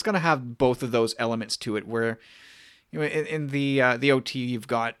gotta have both of those elements to it. Where you know in the OT you've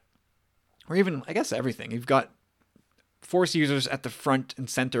got, or even I guess everything, you've got Force users at the front and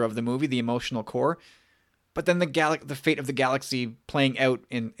center of the movie, the emotional core, but then the fate of the galaxy playing out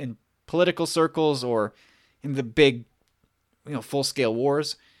in political circles or in the big, full scale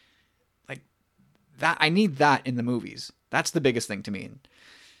wars. Like that, I need that in the movies. That's the biggest thing to me. And,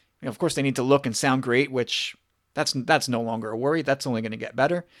 of course, they need to look and sound great, which that's no longer a worry. That's only going to get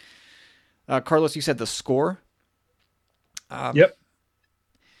better. Carlos, you said the score. Yep.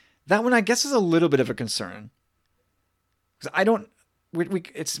 That one, I guess, is a little bit of a concern. Because I don't...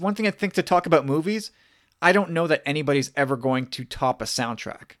 it's one thing I think to talk about movies. I don't know that anybody's ever going to top a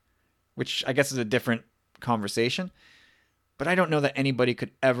soundtrack, which I guess is a different conversation. But I don't know that anybody could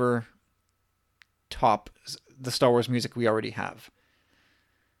ever top the Star Wars music we already have.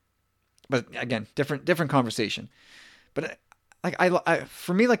 But again, different conversation. But like I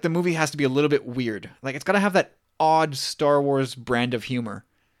for me, like the movie has to be a little bit weird. Like it's got to have that odd Star Wars brand of humor.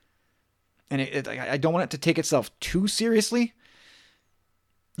 And I don't want it to take itself too seriously.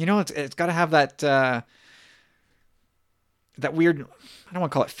 It's got to have that that weird, I don't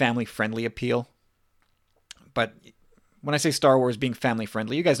want to call it family friendly appeal, but when I say Star Wars being family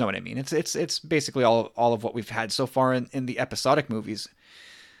friendly, you guys know what I mean. It's basically all of what we've had so far in the episodic movies.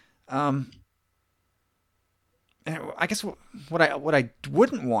 And I guess what I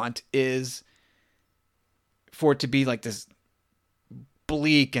wouldn't want is for it to be like this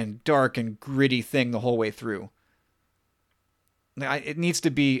bleak and dark and gritty thing the whole way through. It needs to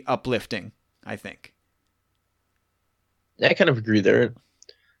be uplifting, I think. I kind of agree there.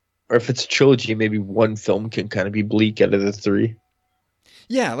 Or if it's a trilogy, maybe one film can kind of be bleak out of the three.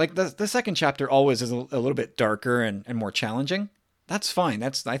 Yeah, like the second chapter always is a little bit darker and more challenging. That's fine.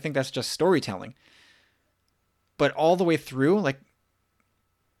 I think that's just storytelling. But all the way through, like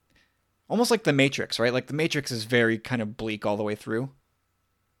almost like The Matrix, right? Like The Matrix is very kind of bleak all the way through.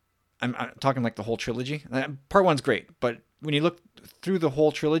 I'm talking like the whole trilogy. Part one's great, but when you look through the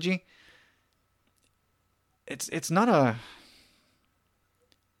whole trilogy, it's not a...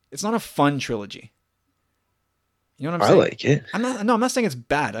 it's not a fun trilogy. You know what I'm I saying? like it. I'm not saying it's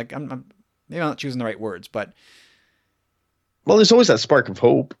bad. Like, maybe I'm not choosing the right words, but Well, there's always that spark of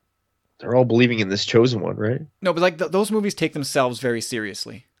hope. They're all believing in this chosen one, right? no, but like those movies take themselves very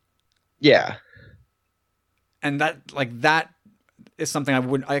seriously. Yeah. And that is something I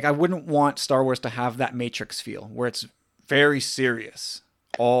wouldn't want Star Wars to have that Matrix feel where it's very serious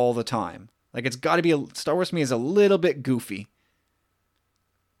all the time. Like it's got to be Star Wars to me is a little bit goofy.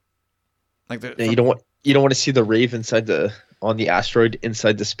 Like Yeah, you don't want to see the rave on the asteroid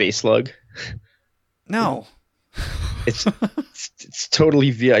inside the space slug. no. It's totally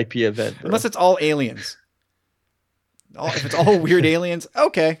VIP event, bro. Unless it's all aliens. If it's all weird aliens,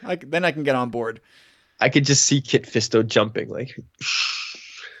 okay, then I can get on board. I could just see Kit Fisto jumping like.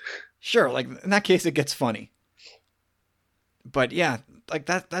 Sure, like in that case, it gets funny. But yeah, like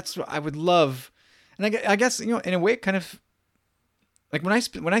that's what I would love, and I guess in a way, it kind of like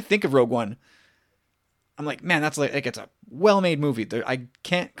when I think of Rogue One, I'm like, man, that's like it's a well-made movie. I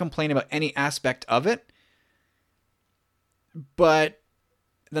can't complain about any aspect of it. But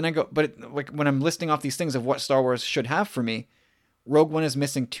then I go, like when I'm listing off these things of what Star Wars should have for me, Rogue One is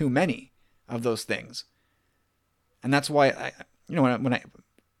missing too many of those things. And that's why when I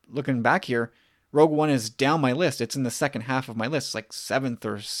looking back here, Rogue One is down my list. It's in the second half of my list. It's like 7th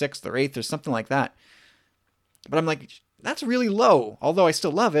or 6th or 8th or something like that. But I'm like, that's really low. Although I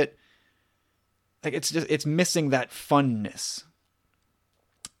still love it. Like it's missing that funness.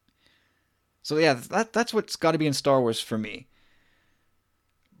 So yeah, that's what's got to be in Star Wars for me.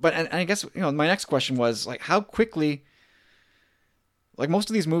 But and I guess my next question was like how quickly, like most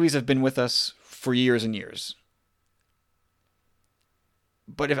of these movies have been with us for years and years.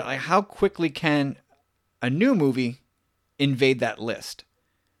 But how quickly can a new movie invade that list?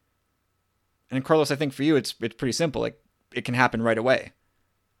 And Carlos, I think for you it's pretty simple. Like it can happen right away.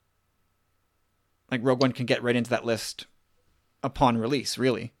 Like Rogue One can get right into that list upon release,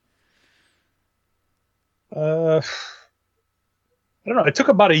 really. I don't know. It took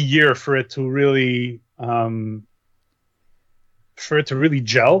about a year for it to really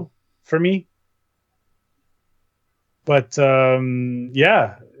gel for me. But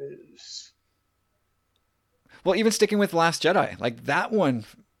yeah. Well, even sticking with Last Jedi, like that one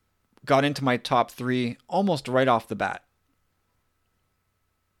got into my top 3 almost right off the bat.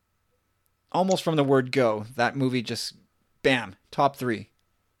 Almost from the word go, that movie just bam, top 3.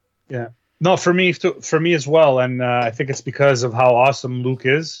 Yeah. No, for me as well, and I think it's because of how awesome Luke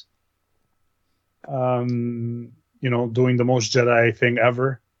is. Doing the most Jedi thing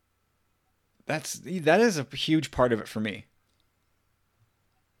ever. That is a huge part of it for me.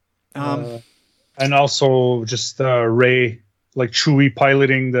 And also just Rey, like Chewie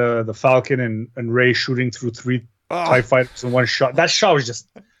piloting the Falcon and Rey shooting through 3 TIE fighters in one shot. That shot was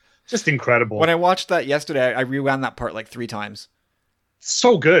just incredible. When I watched that yesterday, I rewound that part like 3 times.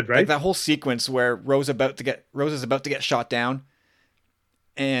 So good, right? Like that whole sequence where Rose is about to get shot down,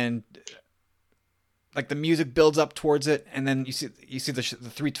 and like the music builds up towards it, and then you see the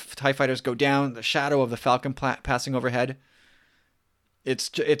 3 TIE fighters go down, the shadow of the Falcon passing overhead. It's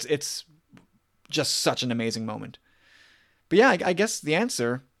just such an amazing moment. But yeah, I guess the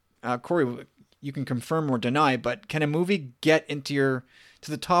answer, Corey, you can confirm or deny, but can a movie get to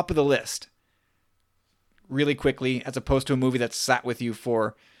the top of the list really quickly as opposed to a movie that's sat with you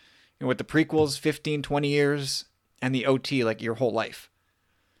for, with the prequels, 15, 20 years, and the OT, like your whole life?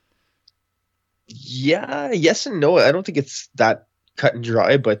 Yeah, yes and no. I don't think it's that cut and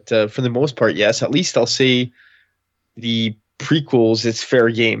dry, but for the most part, yes. At least I'll say the prequels, it's fair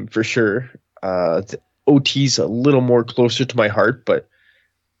game for sure. The OT's a little more closer to my heart, but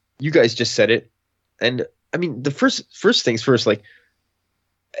you guys just said it. And I mean, the first things first, like,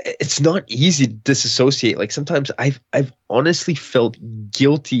 it's not easy to disassociate. Like sometimes I've honestly felt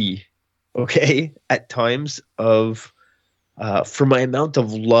guilty, okay, at times of for my amount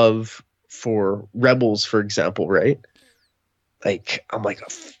of love for Rebels, for example, right? Like I'm like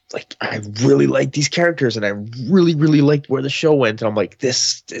I really like these characters, and I really really liked where the show went, and I'm like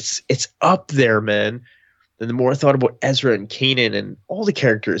it's up there, man. And the more I thought about Ezra and Kanan and all the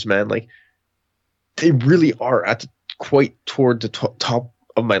characters, man, like they really are quite toward the top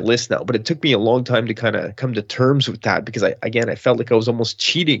of my list now. But it took me a long time to kind of come to terms with that, because I felt like I was almost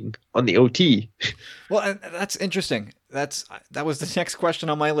cheating on the OT. Well, that's interesting. That was the next question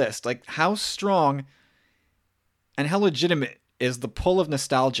on my list. Like, how strong and how legitimate is the pull of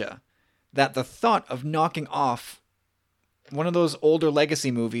nostalgia that the thought of knocking off one of those older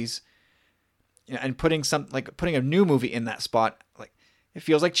legacy movies, and putting a new movie in that spot, like it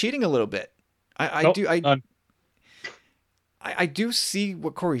feels like cheating a little bit. I do see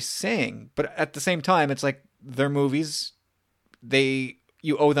what Corey's saying, but at the same time, it's like their movies,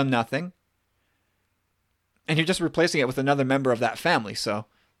 you owe them nothing, and you're just replacing it with another member of that family. So,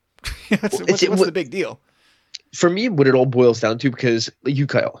 what's the big deal? For me, what it all boils down to, because you,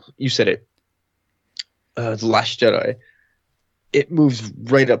 Kyle, you said it, The Last Jedi, it moves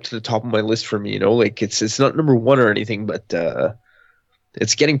right up to the top of my list for me. You know, like it's not number one or anything, but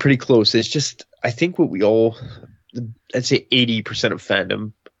it's getting pretty close. It's just, I think what we all, I'd say 80% of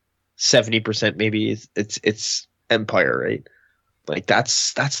fandom, 70% maybe, it's Empire, right? Like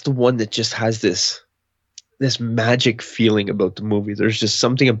that's the one that just has this magic feeling about the movie. There's just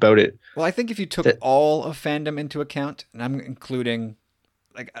something about it. Well, I think if you took all of fandom into account, and I'm including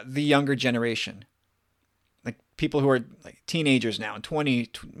like the younger generation, like people who are like teenagers now,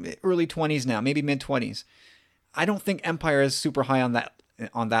 early 20s now, maybe mid 20s, I don't think Empire is super high on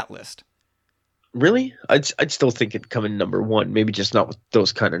that list. Really? I'd still think it'd come in number one, maybe just not with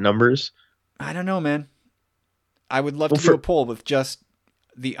those kind of numbers. I don't know, man. I would love to do a poll with just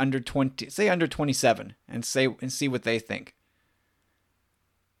the under 20, say under 27, and see what they think.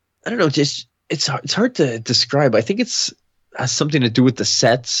 I don't know, just it's hard to describe. I think has something to do with the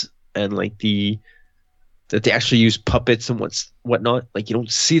sets and like that they actually use puppets and whatnot. Like you don't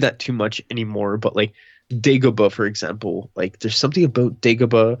see that too much anymore, but like Dagobah, for example, like there's something about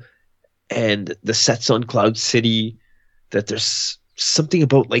Dagobah and the sets on Cloud City that there's something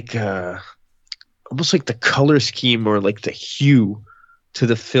about like almost like the color scheme or like the hue to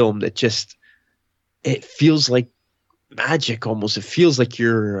the film that just, it feels like magic almost. It feels like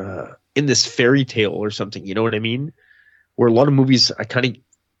you're in this fairy tale or something, you know what I mean? Where a lot of movies I kind of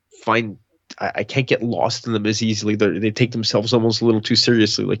find I can't get lost in them as easily. They take themselves almost a little too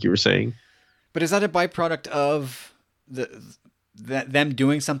seriously, like you were saying. But is that a byproduct of them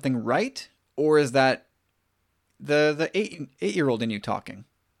doing something right, or is that the 8-year-old in you talking?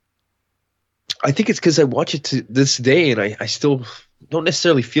 I think it's because I watch it to this day, and I still don't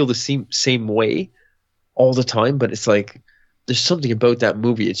necessarily feel the same way all the time. But it's like there's something about that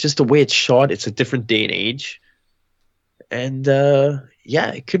movie. It's just the way it's shot. It's a different day and age, and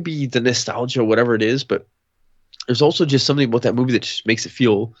yeah, it could be the nostalgia or whatever it is. But there's also just something about that movie that just makes it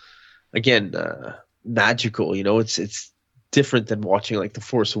feel, again, magical. You know, it's different than watching like The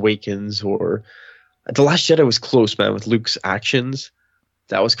Force Awakens or The Last Jedi. Was close, man, with Luke's actions.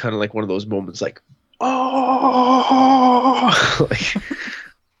 That was kind of like one of those moments, like, oh, like,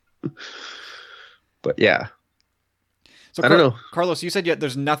 but yeah. So I don't know, Carlos. You said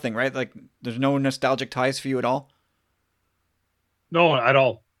there's nothing, right? Like, there's no nostalgic ties for you at all. No, at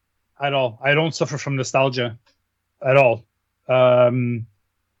all. I don't suffer from nostalgia at all.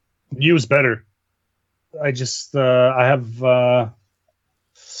 New's better. I just I have.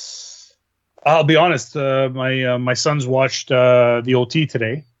 I'll be honest. My sons watched the OT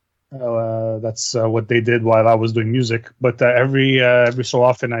today. That's what they did while I was doing music. But every so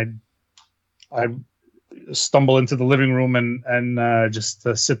often, I stumble into the living room and just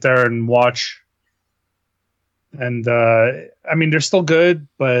sit there and watch. And I mean, they're still good,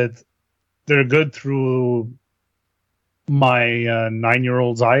 but they're good through my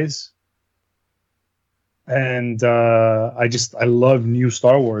 9-year-old's eyes. And I love new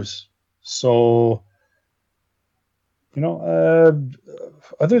Star Wars. So, you know,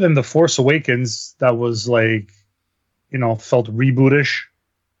 other than The Force Awakens, that was like, you know, felt rebootish.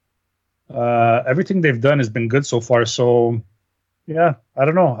 Everything they've done has been good so far. So, yeah, I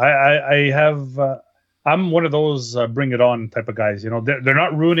don't know. I have, I'm one of those bring it on type of guys. You know, they're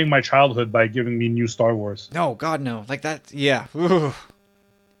not ruining my childhood by giving me new Star Wars. No, God, no. Like that. Yeah. Ooh.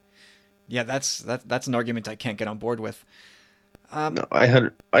 Yeah, that's an argument I can't get on board with. No, I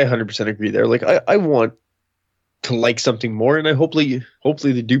 100% agree there. Like I want to like something more, and I hopefully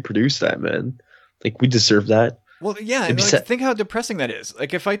they do produce that, man. Like we deserve that. Well, yeah, and like, think how depressing that is.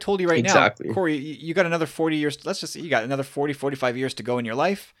 Like if I told you right now, Corey, you got another 40 years. Let's just say you got another 40, 45 years to go in your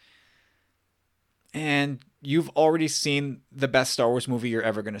life, and you've already seen the best Star Wars movie you're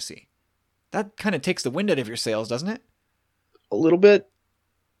ever going to see. That kind of takes the wind out of your sails, doesn't it? A little bit.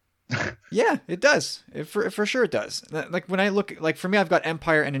 Yeah, it does. For sure it does. Like when I look, like for me, I've got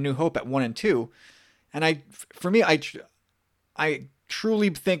Empire and A New Hope at 1 and 2, and I truly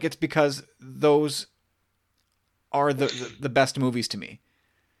think it's because those are the best movies to me,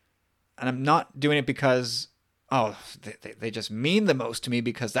 and I'm not doing it because they just mean the most to me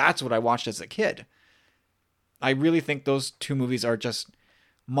because that's what I watched as a kid. I really think those two movies are just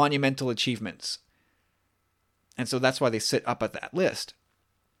monumental achievements, and so that's why they sit up at that list.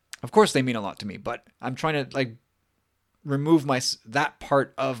 Of course, they mean a lot to me, but I'm trying to like remove that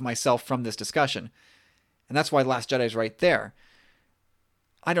part of myself from this discussion And that's why Last Jedi is right there.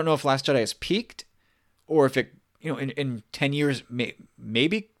 I don't know if Last Jedi has peaked, or if it, in 10 years,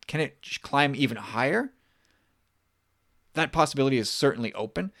 maybe can it climb even higher? That possibility is certainly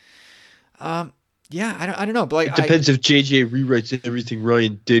open. Yeah, I don't know. But it depends if JJ rewrites everything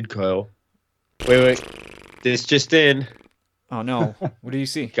Ryan did, Kyle. Wait. This just in. Oh, no. What do you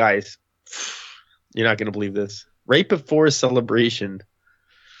see? Guys, you're not going to believe this. Right before Celebration,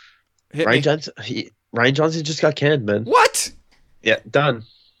 Ryan Johnson just got canned, man. What? Yeah, done.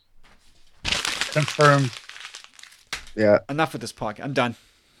 Confirmed. Yeah. Enough with this podcast. I'm done.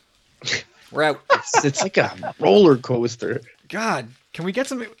 We're out. It's like a roller coaster. God,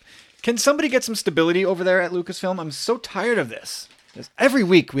 can somebody get some stability over there at Lucasfilm? I'm so tired of this. Every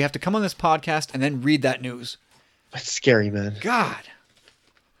week we have to come on this podcast and then read that news. That's scary, man. God.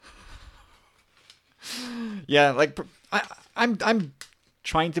 Yeah, like I'm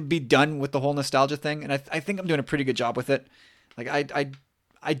trying to be done with the whole nostalgia thing, and I think I'm doing a pretty good job with it. Like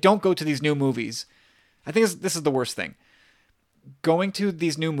I don't go to these new movies. I think this is the worst thing. Going to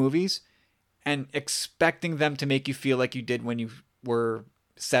these new movies and expecting them to make you feel like you did when you were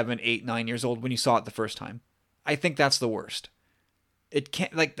 7, 8, 9 years old when you saw it the first time. I think that's the worst. It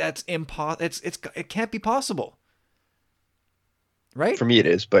can't, like, that's it can't be possible. Right? For me it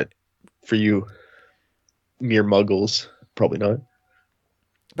is, but for you mere muggles, probably not.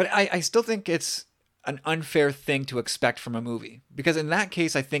 But I still think it's an unfair thing to expect from a movie, because in that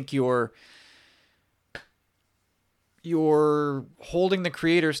case I think you're holding the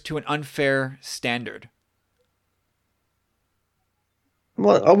creators to an unfair standard.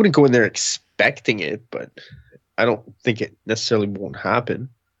 Well, I wouldn't go in there expecting it, but I don't think it necessarily won't happen.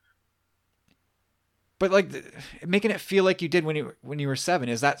 But like making it feel like you did when you were 7,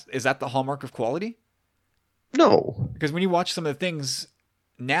 is that the hallmark of quality? No. Because when you watch some of the things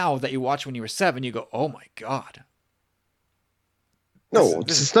now that you watched when you were 7, you go, "Oh my God." No,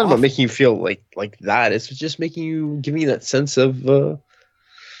 it's not about making you feel like that. It's just giving you that sense of,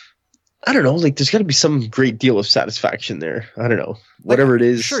 I don't know, like there's got to be some great deal of satisfaction there. I don't know, whatever it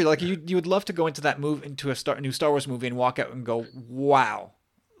is. Sure, like you would love to go into a new Star Wars movie and walk out and go, "Wow!"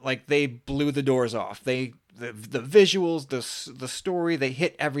 Like they blew the doors off. The visuals, the story, they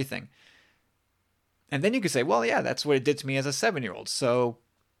hit everything. And then you could say, "Well, yeah, that's what it did to me as a 7-year-old." So,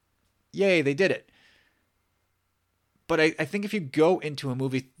 yay, they did it. But I think if you go into a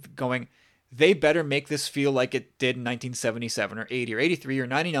movie going, they better make this feel like it did in 1977 or 80 or 83 or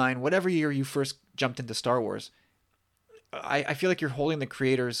 99, whatever year you first jumped into Star Wars, I feel like you're holding the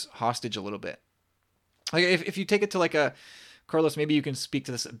creators hostage a little bit. Like if you take it to like Carlos, maybe you can speak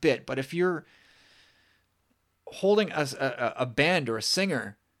to this a bit, but if you're holding a band or a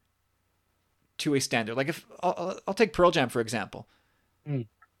singer to a standard, like if I'll take Pearl Jam for example.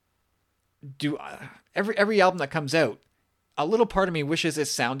 Every album that comes out, a little part of me wishes it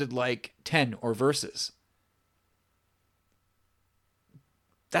sounded like 10 or Versus.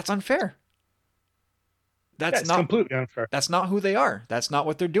 That's unfair. That's not completely unfair. That's not who they are. That's not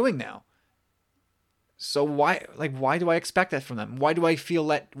what they're doing now. So why do I expect that from them? Why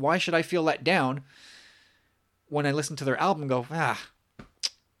should I feel let down when I listen to their album and go, it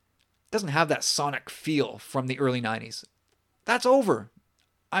doesn't have that sonic feel from the early 90s. That's over.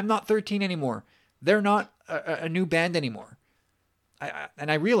 I'm not 13 anymore. They're not a new band anymore.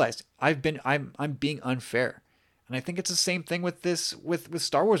 I realized I'm being unfair, and I think it's the same thing with this with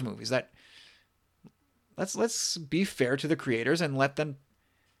Star Wars movies. That let's be fair to the creators and let them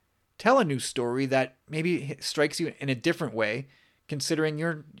tell a new story that maybe strikes you in a different way, considering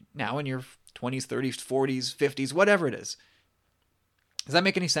you're now in your 20s, 30s, 40s, 50s, whatever it is. Does that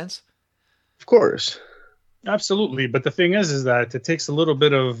make any sense? Of course. Absolutely, but the thing is that it takes a little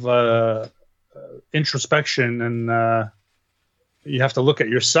bit of introspection, and you have to look at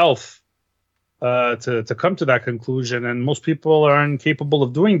yourself to come to that conclusion. And most people are incapable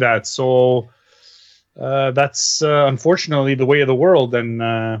of doing that. So that's unfortunately the way of the world.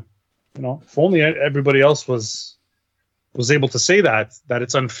 And if only everybody else was able to say that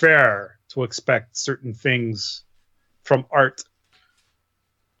it's unfair to expect certain things from art,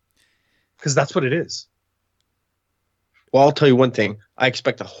 because that's what it is. Well, I'll tell you one thing. I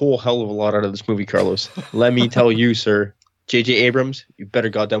expect a whole hell of a lot out of this movie, Carlos. Let me tell you, sir. J.J. Abrams, you better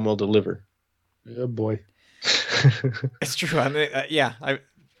goddamn well deliver. Yeah, boy. It's true. I mean,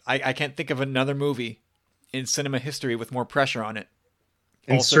 I can't think of another movie in cinema history with more pressure on it.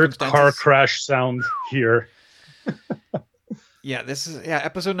 Insert car crash sound here. Yeah,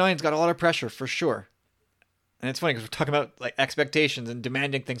 episode 9's got a lot of pressure for sure. And it's funny because we're talking about like expectations and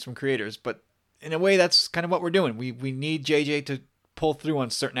demanding things from creators, but in a way that's kind of what we're doing. We need JJ to pull through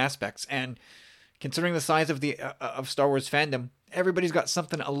on certain aspects, and considering the size of the of Star Wars fandom, everybody's got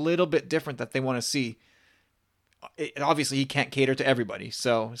something a little bit different that they want to see. Obviously, he can't cater to everybody,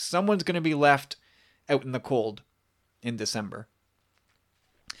 so someone's going to be left out in the cold in December.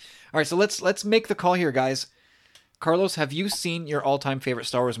 All right, so let's make the call here, guys. Carlos, have you seen your all-time favorite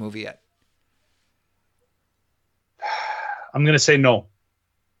Star Wars movie yet? I'm gonna say no.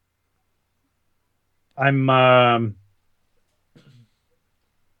 I'm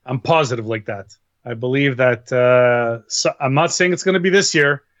positive like that. I believe that. So I'm not saying it's going to be this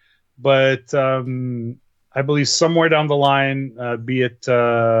year, but I believe somewhere down the line, be it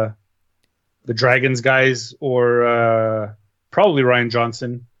the Dragons guys or probably Rian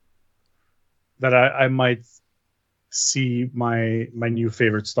Johnson, that I might see my new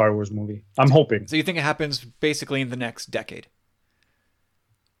favorite Star Wars movie. I'm hoping. So you think it happens basically in the next decade?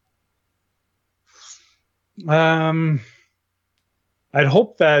 I'd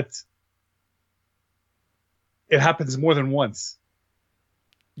hope that it happens more than once.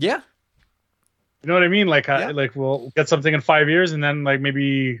 Yeah. You know what I mean? Like, Yeah. like we'll get something in 5 years, and then like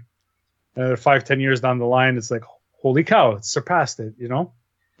maybe 5-10 years down the line, it's like, holy cow, it's surpassed it. You know?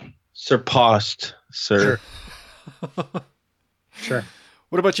 Surpassed, sir. Sure.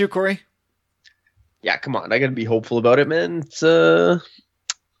 What about you, Corey? Yeah, come on. I got to be hopeful about it, man. It's I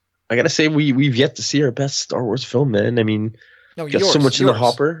got to say we've yet to see our best Star Wars film, man. I mean, No, got yours. so much in the yours.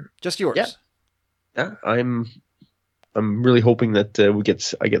 hopper. Just yours. Yeah. Yeah, I'm really hoping that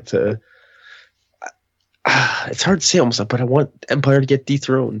I get to. It's hard to say almost, but I want Empire to get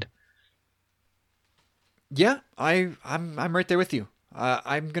dethroned. Yeah, I'm right there with you.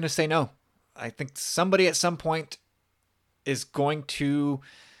 I'm gonna say no. I think somebody at some point is going to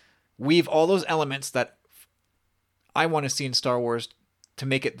weave all those elements that I want to see in Star Wars to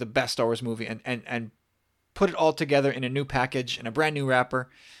make it the best Star Wars movie, and put it all together in a new package, in a brand new wrapper,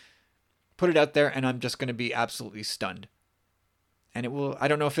 put it out there, and I'm just going to be absolutely stunned. And it will, I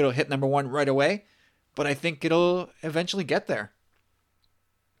don't know if it'll hit number one right away, but I think it'll eventually get there.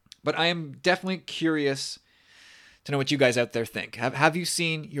 But I am definitely curious to know what you guys out there think. Have you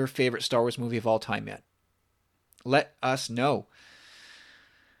seen your favorite Star Wars movie of all time yet? Let us know.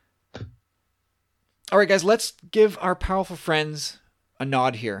 All right, guys, let's give our powerful friends a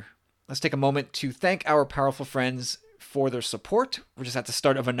nod here. Let's take a moment to thank our powerful friends for their support. We're just at the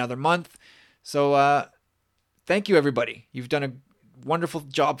start of another month. So thank you, everybody. You've done a wonderful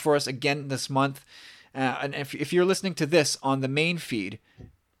job for us again this month. And if you're listening to this on the main feed,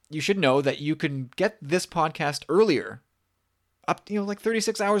 you should know that you can get this podcast earlier, up like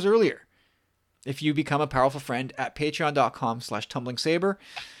 36 hours earlier, if you become a powerful friend at patreon.com/tumblingsaber.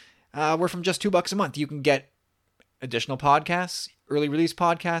 We're from just $2 a month. You can get additional podcasts, early release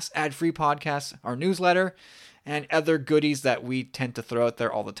podcasts, ad-free podcasts, our newsletter, and other goodies that we tend to throw out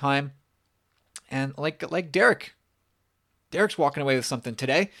there all the time. And like Derek. Derek's walking away with something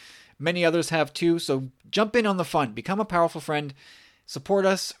today. Many others have too, so jump in on the fun. Become a powerful friend. Support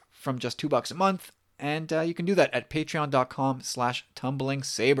us from just $2 a month, and you can do that at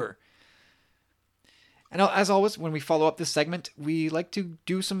patreon.com/tumblingsaber. And as always, when we follow up this segment, we like to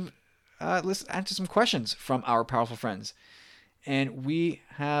do some answer some questions from our powerful friends. And we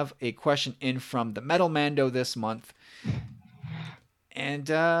have a question in from the Metal Mando this month.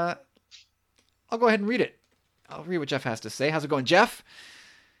 And I'll go ahead and read it. I'll read what Jeff has to say. How's it going, Jeff?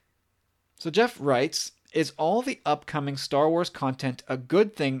 So Jeff writes, is all the upcoming Star Wars content a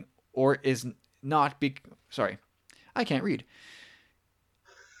good thing or is not sorry, I can't read.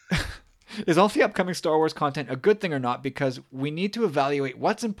 Is all the upcoming Star Wars content a good thing or not, because we need to evaluate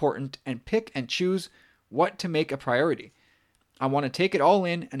what's important and pick and choose what to make a priority. I want to take it all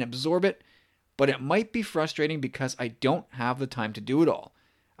in and absorb it, but it might be frustrating because I don't have the time to do it all.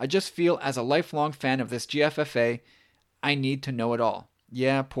 I just feel as a lifelong fan of this GFFA, I need to know it all.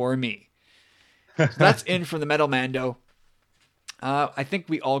 Yeah, poor me. So that's in from the Metal Mando. I think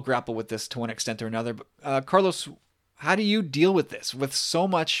we all grapple with this to one extent or another. But, Carlos, how do you deal with this, with so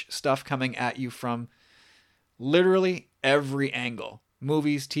much stuff coming at you from literally every angle?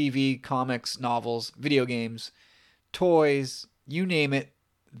 Movies, TV, comics, novels, video games, toys, you name it.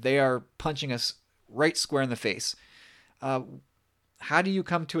 They are punching us right square in the face. How do you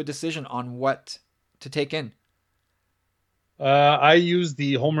come to a decision on what to take in? I use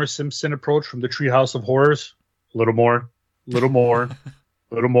the Homer Simpson approach from the Treehouse of Horrors. A little more, little more,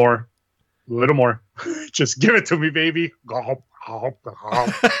 little more, little more. Just give it to me, baby. Donut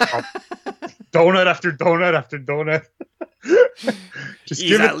after donut after donut. Just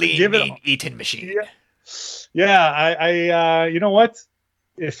He's a lean, mean eating machine. Yeah. I you know what?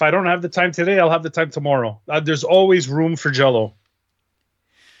 If I don't have the time today, I'll have the time tomorrow. There's always room for Jell-O.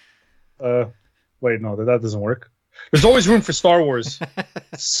 Wait, no, that doesn't work. There's always room for Star Wars.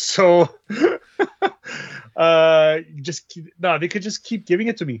 So, they could just keep giving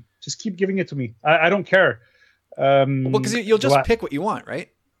it to me. Just keep giving it to me. I don't care. Well, because you'll just pick what you want, right?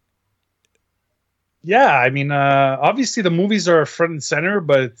 Yeah, I mean, obviously the movies are front and center,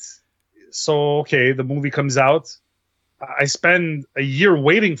 but so okay, the movie comes out. I spend a year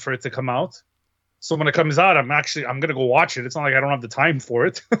waiting for it to come out. So when it comes out, I'm gonna go watch it. It's not like I don't have the time for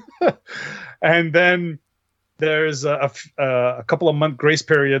it. And then there's a couple of month grace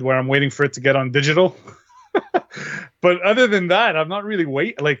period where I'm waiting for it to get on digital. But other than that, I'm not really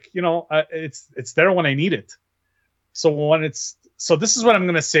it's there when I need it. So this is what I'm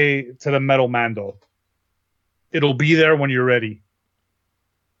gonna say to the Metal Mando. It'll be there when you're ready.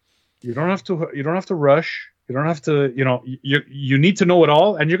 You don't have to rush. You don't have to, you need to know it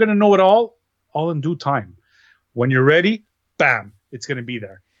all, and you're gonna know it all in due time. When you're ready, bam, it's gonna be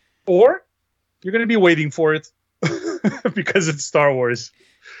there. Or you're gonna be waiting for it because it's Star Wars.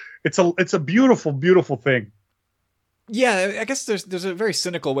 It's a beautiful, beautiful thing. Yeah, I guess there's a very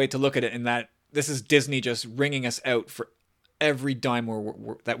cynical way to look at it in that this is Disney just wringing us out for every dime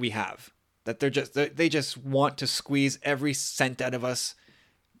that we have. That they just want to squeeze every cent out of us.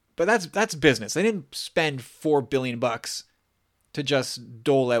 But that's business. They didn't spend $4 billion to just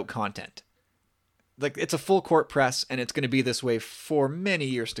dole out content. Like, it's a full court press, and it's going to be this way for many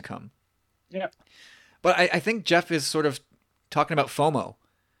years to come. Yeah. But I think Jeff is sort of talking about FOMO,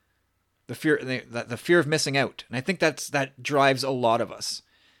 the fear of missing out, and I think that drives a lot of us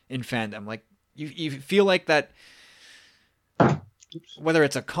in fandom. Like, you feel like that, whether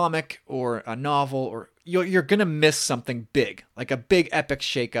it's a comic or a novel, or you're gonna miss something big, like a big epic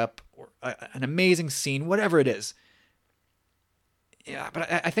shakeup or an amazing scene, whatever it is. Yeah, but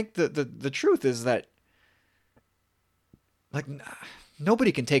I think the truth is that, like,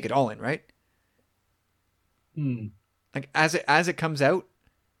 nobody can take it all in, right? Like, as it comes out,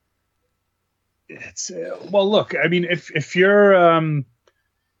 it's well, look, I mean, if you're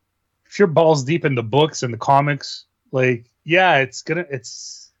balls deep in the books and the comics, like, yeah, it's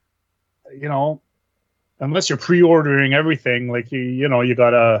unless you're pre-ordering everything, like, you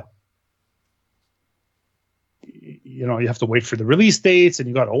gotta, you have to wait for the release dates, and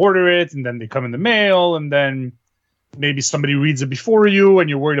you gotta order it, and then they come in the mail, and then maybe somebody reads it before you, and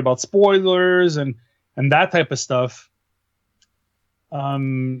you're worried about spoilers and that type of stuff.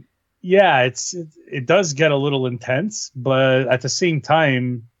 Yeah, it does get a little intense, but at the same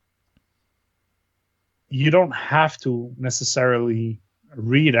time, you don't have to necessarily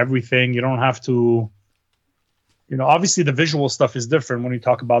read everything. You don't have to, obviously the visual stuff is different when you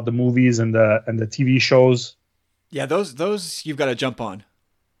talk about the movies and the TV shows. Yeah, those you've got to jump on.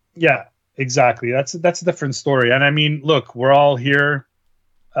 Yeah, exactly. That's a different story. And I mean, look, we're all here.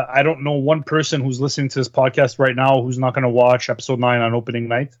 I don't know one person who's listening to this podcast right now who's not going to watch episode 9 on opening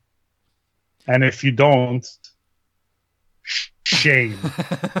night. And if you don't, shame.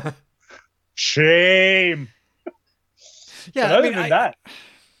 Shame. Yeah, but other than that,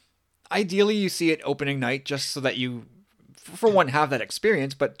 ideally you see it opening night just so that you, for one, have that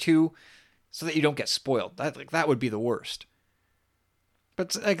experience, but two, so that you don't get spoiled. That would be the worst.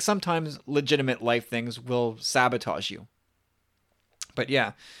 But like, sometimes legitimate life things will sabotage you. But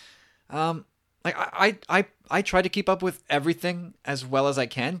yeah, like I try to keep up with everything as well as I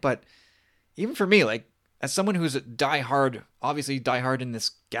can, but even for me, like, as someone who's obviously diehard in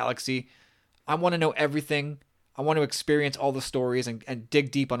this galaxy, I want to know everything. I want to experience all the stories and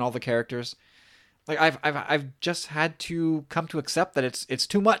dig deep on all the characters. Like, I've just had to come to accept that it's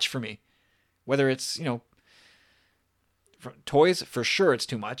too much for me. Whether it's, toys, for sure it's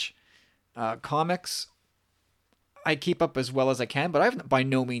too much. Comics, I keep up as well as I can, but I've by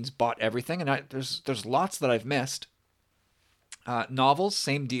no means bought everything, and there's lots that I've missed. Novels,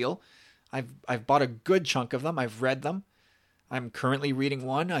 same deal. I've bought a good chunk of them. I've read them. I'm currently reading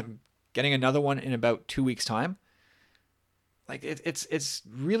one. I'm getting another one in about 2 weeks' time. Like, it's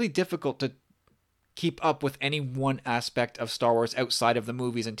really difficult to keep up with any one aspect of Star Wars outside of the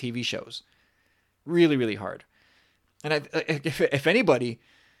movies and TV shows. Really, really hard. And if anybody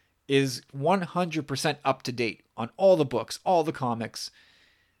is 100% up to date on all the books, all the comics,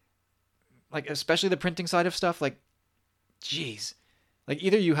 like, especially the printing side of stuff, like, geez. Like,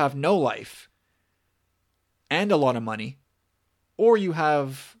 either you have no life and a lot of money, or you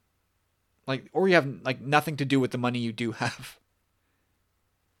have nothing to do with the money you do have,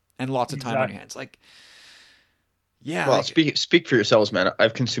 and lots of time on your hands. Like, yeah. Well, speak for yourselves, man.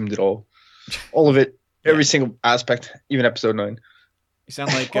 I've consumed it all of it, every single aspect, even episode 9. You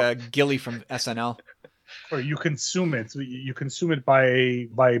sound like Gilly from SNL. Or you consume it. You consume it by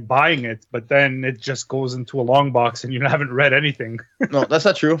buying it, but then it just goes into a long box and you haven't read anything. No, that's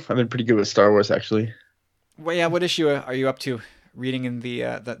not true. I've been pretty good with Star Wars, actually. Well, yeah. What issue are you up to reading in the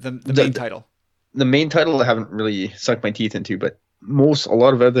main title? The main title I haven't really sunk my teeth into, but a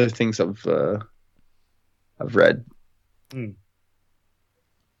lot of other things I've read. Hmm.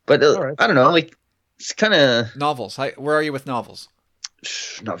 But All right. I don't know, like it's kind of Novels. Where are you with novels?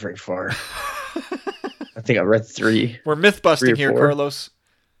 not very far. I think I read 3. We're myth busting 3 or here, 4. Carlos.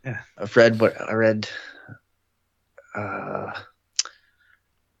 I've read what I read.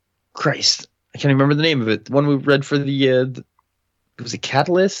 Christ, I can't remember the name of it. The one we read for was it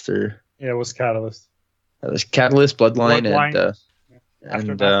Catalyst or Yeah, it was Catalyst. it was Catalyst, Bloodline, Bloodline. and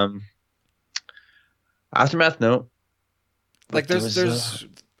Aftermath. Aftermath. No, Like But there's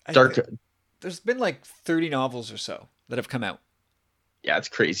Dark. There's been like 30 novels or so that have come out. Yeah, it's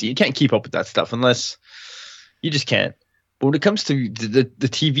crazy. You can't keep up with that stuff unless you just can't. But when it comes to the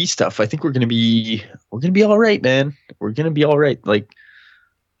TV stuff, I think we're gonna be all right, man. We're gonna be all right. Like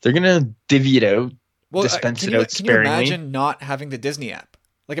they're gonna divvy it out, Well, dispense can it out can you sparingly. imagine not having the Disney app?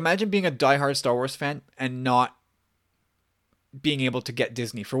 Like imagine being a diehard Star Wars fan and not being able to get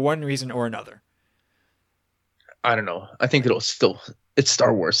Disney for one reason or another. I don't know. I think it's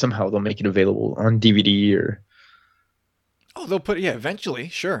Star Wars. Somehow they'll make it available on DVD or. Oh, they'll put eventually,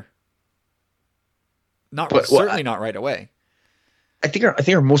 sure. Certainly not right away. I think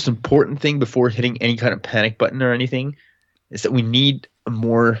our most important thing before hitting any kind of panic button or anything is that we need a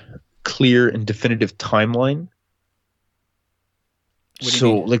more clear and definitive timeline. What do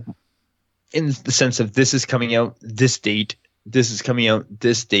you mean? Like in the sense of this is coming out this date, this is coming out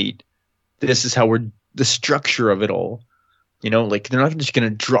this date, this is how the structure of it all. You know, like they're not just going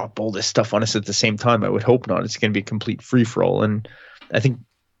to drop all this stuff on us at the same time. I would hope not. It's going to be a complete free for all. And I think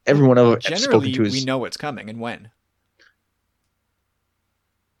everyone I've spoken Generally, to we know what's coming and when.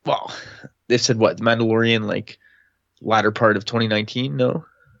 Well, they've said what, Mandalorian, like latter part of 2019? No.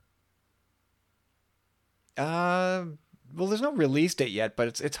 Well, there's no release date yet,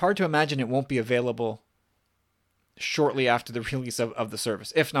 but it's hard to imagine it won't be available shortly after the release of the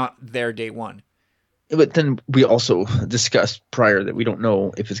service, if not their day one. But then we also discussed prior that we don't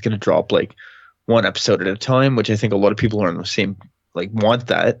know if it's going to drop like one episode at a time, which I think a lot of people are on the same, like want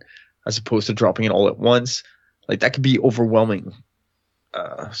that as opposed to dropping it all at once. Like that could be overwhelming.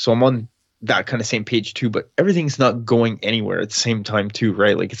 So I'm on that kind of same page too, but everything's not going anywhere at the same time too,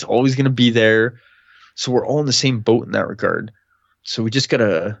 right? Like it's always going to be there. So we're all in the same boat in that regard. So we just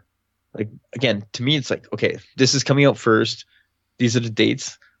gotta, like, again, to me, it's like, okay, this is coming out first. These are the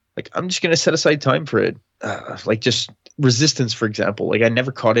dates. Like, I'm just going to set aside time for it. Like just Resistance, for example. Like I never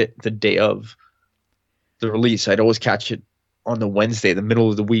caught it the day of the release. I'd always catch it on the Wednesday, the middle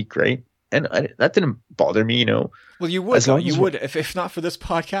of the week, right? And that didn't bother me, you know. Well, you would. You would. If not for this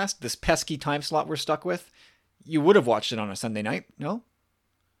podcast, this pesky time slot we're stuck with, you would have watched it on a Sunday night, no?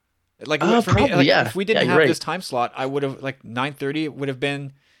 Like for me, like, yeah. If we didn't have right. this time slot, I would have like 9:30 would have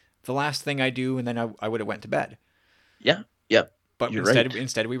been the last thing I do, and then I would have went to bed. Yeah. Yep. But You're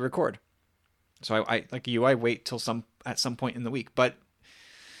instead we record. So I like you. I wait till at some point in the week. But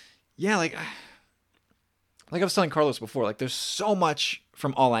yeah, like I was telling Carlos before, like there's so much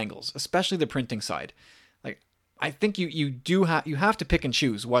from all angles, especially the printing side. Like I think you have to pick and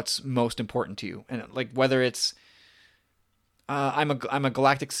choose what's most important to you, and like whether it's I'm a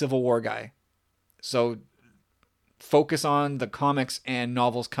Galactic Civil War guy, so focus on the comics and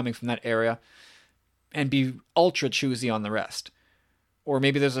novels coming from that area, and be ultra choosy on the rest. Or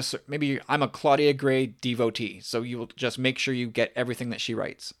maybe maybe I'm a Claudia Gray devotee, so you will just make sure you get everything that she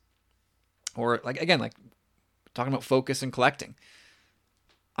writes. Or like talking about focus and collecting,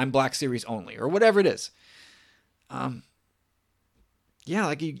 I'm Black Series only, or whatever it is. Yeah,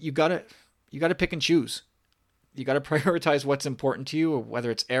 like you gotta pick and choose. You gotta prioritize what's important to you, or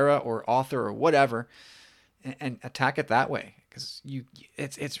whether it's era or author or whatever, and attack it that way. Because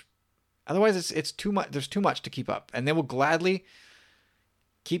it's otherwise it's too much. There's too much to keep up, and they will gladly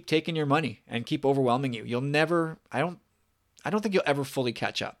keep taking your money and keep overwhelming you. You'll never. I don't think you'll ever fully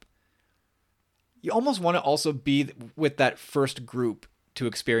catch up. You almost want to also be with that first group to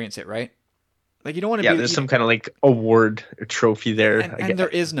experience it, right? Like you don't want to. Yeah, be, there's some kind of like award or trophy there. And there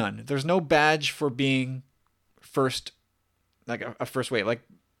is none. There's no badge for being first, like a first wave. Like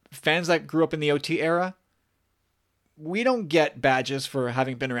fans that grew up in the OT era, we don't get badges for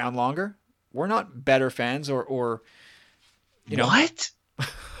having been around longer. We're not better fans or you know. What?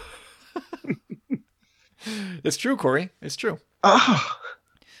 It's true, Corey. It's true. Oh.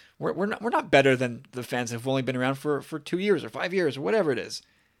 We're not better than the fans that have only been around for 2 years or 5 years or whatever it is.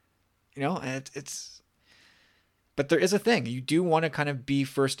 You know, and it's But there is a thing. You do want to kind of be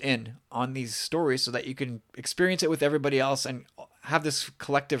first in on these stories so that you can experience it with everybody else and have this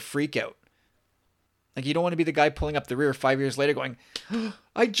collective freak out. Like, you don't want to be the guy pulling up the rear 5 years later going,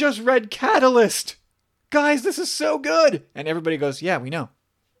 I just read Catalyst. Guys, this is so good. And everybody goes, yeah, we know.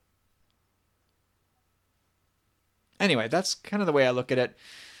 Anyway, that's kind of the way I look at it.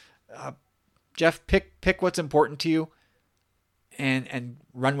 Jeff, pick what's important to you and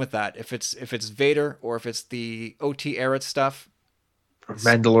run with that. If it's Vader or if it's the OT era stuff. Or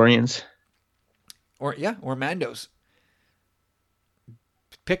Mandalorians. Or Mandos.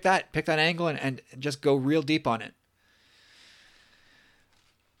 Pick that angle and just go real deep on it.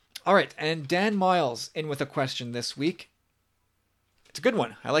 All right, and Dan Miles in with a question this week. It's a good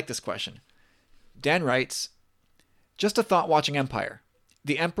one. I like this question. Dan writes, just a thought watching Empire.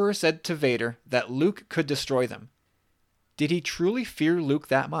 The Emperor said to Vader that Luke could destroy them. Did he truly fear Luke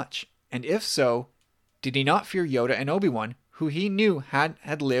that much? And if so, did he not fear Yoda and Obi-Wan, who he knew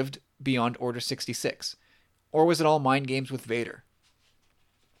had lived beyond Order 66? Or was it all mind games with Vader?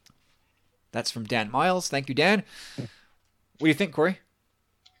 That's from Dan Miles. Thank you, Dan. What do you think, Corey?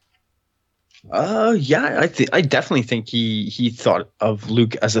 Yeah, I definitely think he thought of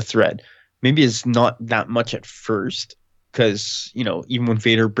Luke as a threat. Maybe it's not that much at first, because, you know, even when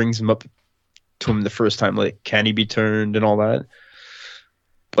Vader brings him up to him the first time, like, can he be turned and all that.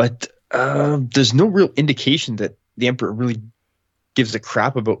 But there's no real indication that the Emperor really gives a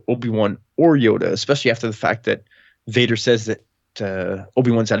crap about Obi-Wan or Yoda, especially after the fact that Vader says that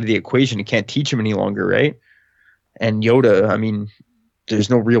Obi-Wan's out of the equation and can't teach him any longer, right? And Yoda, I mean, there's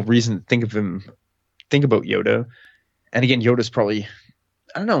no real reason to think about Yoda. And again, Yoda's probably,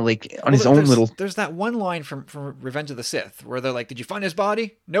 I don't know, like on his own little... There's that one line from Revenge of the Sith where they're like, did you find his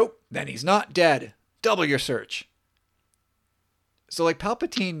body? Nope. Then he's not dead. Double your search. So, like,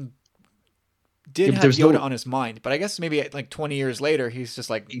 Palpatine did have Yoda on his mind, but I guess maybe like 20 years later, he's just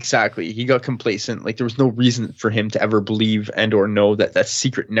like... Exactly. He got complacent. Like, there was no reason for him to ever believe and or know that that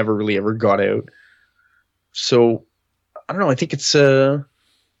secret never really ever got out. So, I don't know. I think it's... like,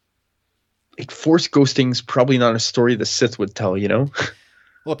 Force ghosting's probably not a story the Sith would tell, you know?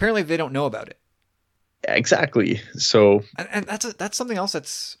 Well, apparently they don't know about it. Exactly. So... And that's something else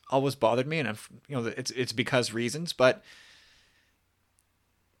that's always bothered me, and I've, you know, it's because reasons, but...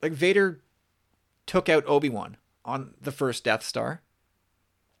 Like, Vader took out Obi-Wan on the first Death Star,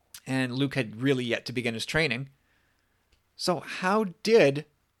 and Luke had really yet to begin his training. So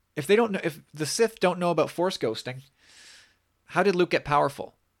if the Sith don't know about Force ghosting, how did Luke get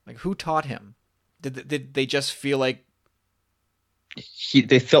powerful? Like, who taught him? Did they just feel like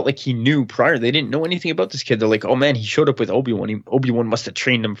they felt like he knew prior? They didn't know anything about this kid. They're like, oh man, he showed up with Obi-Wan. Obi-Wan must have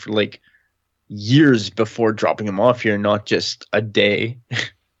trained him for like years before dropping him off here, not just a day.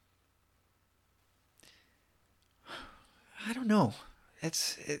 I don't know.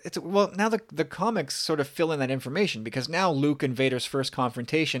 It's well, now the comics sort of fill in that information, because now Luke and Vader's first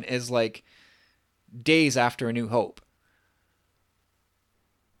confrontation is like days after A New Hope.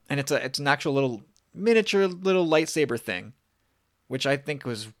 And it's an actual little miniature little lightsaber thing, which I think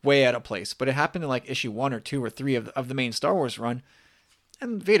was way out of place, but it happened in like issue 1 or 2 or 3 of the main Star Wars run.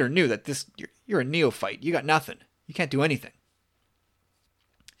 And Vader knew that you're a neophyte. You got nothing. You can't do anything.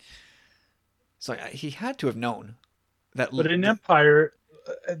 So he had to have known. But in Empire,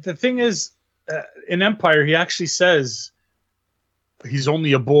 the thing is, in Empire, he actually says he's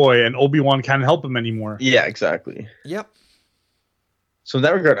only a boy and Obi-Wan can't help him anymore. Yeah, exactly. Yep. So in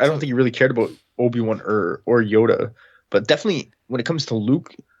that regard, I don't think he really cared about Obi-Wan or Yoda. But definitely when it comes to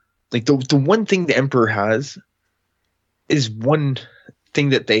Luke, like the one thing the Emperor has is one thing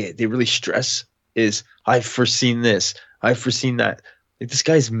that they really stress is, I've foreseen this, I've foreseen that. Like, this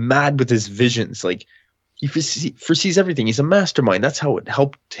guy's mad with his visions. Like, he foresees everything. He's a mastermind. That's how it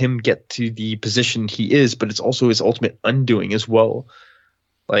helped him get to the position he is, but it's also his ultimate undoing as well.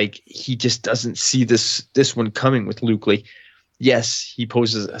 Like, he just doesn't see this one coming with Luke. Like, yes, he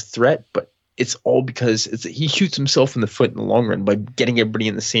poses a threat, but it's all because he shoots himself in the foot in the long run by getting everybody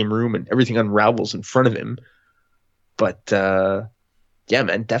in the same room and everything unravels in front of him. But, yeah,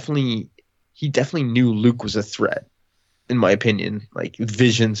 man, he definitely knew Luke was a threat, in my opinion, like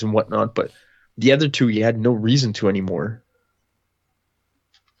visions and whatnot, but the other two, he had no reason to anymore.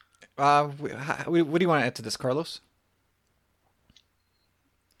 What do you want to add to this, Carlos?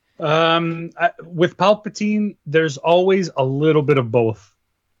 With Palpatine, there's always a little bit of both.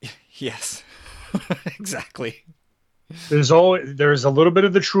 Yes, exactly. There's a little bit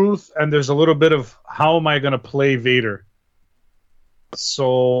of the truth, and there's a little bit of how am I going to play Vader.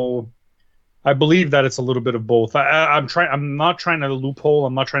 So I believe that it's a little bit of both. I'm trying. I'm not trying to loophole.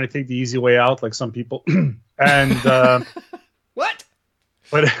 I'm not trying to take the easy way out like some people. And What?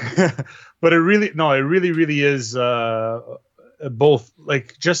 but but it really no, it really is both.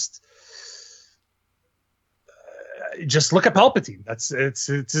 Like just look at Palpatine. It's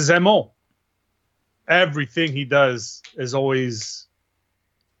his MO. Everything he does is always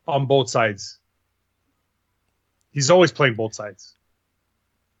on both sides. He's always playing both sides.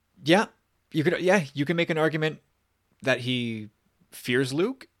 Yeah, you can make an argument that he fears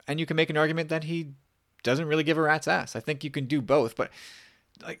Luke, and you can make an argument that he doesn't really give a rat's ass. I think you can do both. But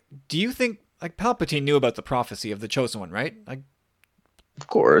like, do you think like Palpatine knew about the prophecy of the Chosen One, right? Like, Of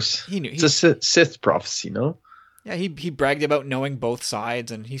course. he knew. It's a Sith prophecy, no? Yeah, he bragged about knowing both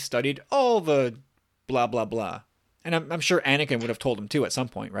sides, and he studied all the blah blah blah. And I'm sure Anakin would have told him too at some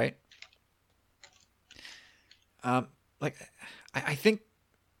point, right? Like, I think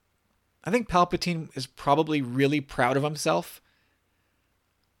Palpatine is probably really proud of himself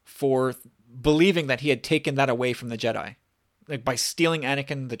for believing that he had taken that away from the Jedi, like by stealing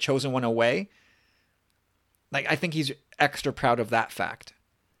Anakin, the Chosen One, away. Like, I think he's extra proud of that fact.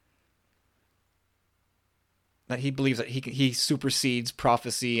 That he believes that he supersedes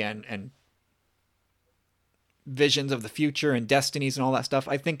prophecy and visions of the future and destinies and all that stuff.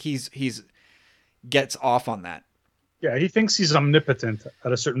 I think he's gets off on that. Yeah, he thinks he's omnipotent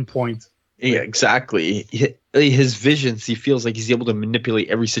at a certain point. Yeah, exactly. His visions, he feels like he's able to manipulate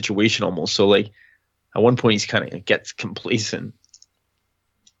every situation almost. So, like, at one point, he's kind of gets complacent.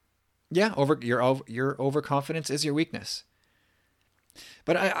 Yeah, your overconfidence is your weakness.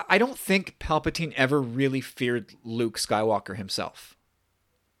 But I don't think Palpatine ever really feared Luke Skywalker himself.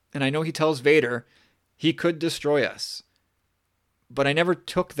 And I know he tells Vader he could destroy us. But I never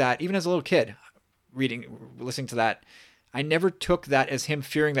took that, even as a little kid, listening to that, I never took that as him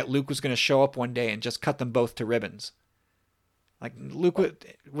fearing that Luke was going to show up one day and just cut them both to ribbons. Like, Luke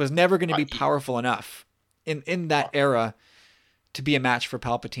was never going to be powerful enough in that era to be a match for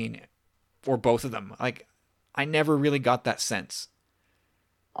Palpatine or both of them. Like, I never really got that sense.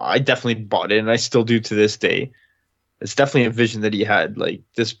 I definitely bought it, and I still do to this day. It's definitely a vision that he had. Like,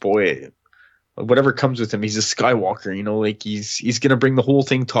 this boy, whatever comes with him, he's a Skywalker, you know, like he's gonna bring the whole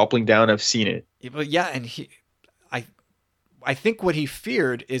thing toppling down. I've seen it. But yeah, and I think what he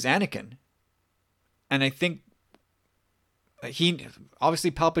feared is Anakin. And I think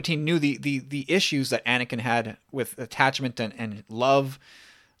obviously Palpatine knew the issues that Anakin had with attachment and love.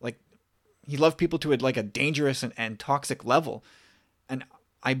 Like, he loved people to a dangerous and toxic level. And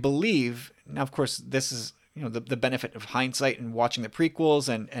I believe, now of course this is, you know, the benefit of hindsight and watching the prequels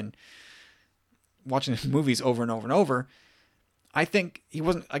and watching the movies over and over and over. I think he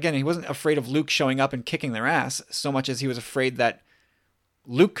wasn't afraid of Luke showing up and kicking their ass so much as he was afraid that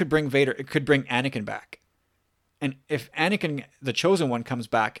Luke could bring Anakin back. And if Anakin, the Chosen One, comes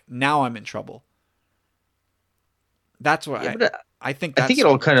back, now I'm in trouble. That's what I think. I think it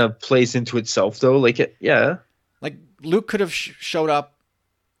all kind of plays into itself, though. Like, like Luke could have showed up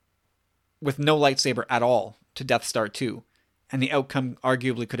with no lightsaber at all to Death Star 2, and the outcome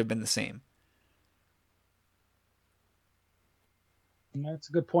arguably could have been the same. That's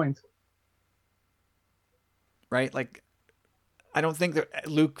a good point. Right? Like, I don't think that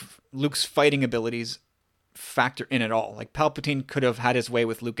Luke's fighting abilities factor in at all. Like, Palpatine could have had his way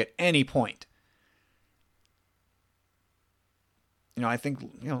with Luke at any point. You know, I think,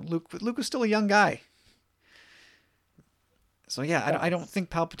 you know, Luke was still a young guy. So yeah, I don't think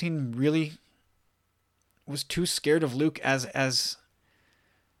Palpatine really was too scared of Luke as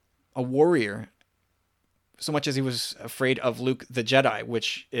a warrior, so much as he was afraid of Luke the Jedi,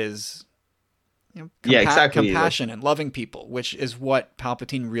 which is, you know, compassion and loving people, which is what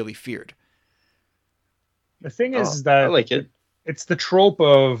Palpatine really feared. The thing is that I like it. It's the trope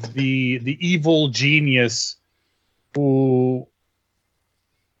of the evil genius who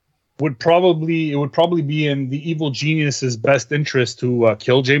would probably be in the evil genius's best interest to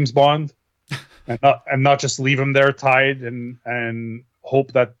kill James Bond and not just leave him there tied and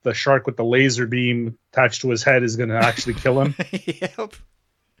hope that the shark with the laser beam attached to his head is going to actually kill him. Yep.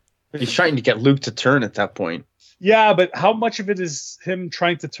 He's trying to get Luke to turn at that point. Yeah, but how much of it is him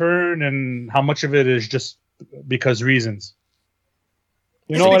trying to turn and how much of it is just because reasons?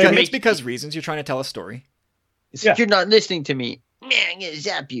 You know what I mean? It's because reasons. You're trying to tell a story. It's like, you're not listening to me. Man, I'm going to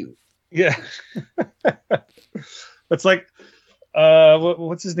zap you. Yeah. It's like,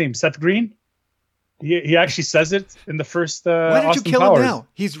 what's his name? Seth Green? He actually says it in the first Why don't Austin you kill Powers. him now?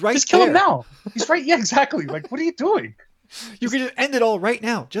 He's right Just there. kill him now. He's right. Yeah, exactly. Like, what are you doing? You can just end it all right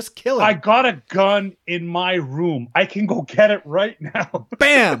now. Just kill him. I got a gun in my room. I can go get it right now.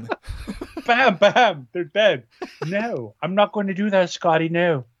 Bam! Bam, bam. They're dead. No, I'm not going to do that, Scotty.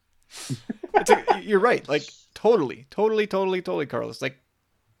 No. You're right. Like, totally, Carlos. Like,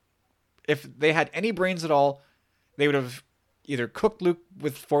 if they had any brains at all, they would have either cooked Luke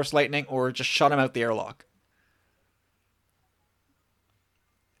with Force lightning or just shot him out the airlock.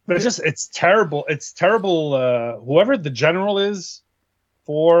 But it's terrible. It's terrible. Whoever the general is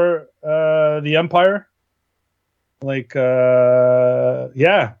for the Empire, like,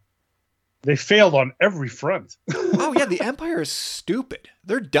 yeah, they failed on every front. Oh yeah, the Empire is stupid.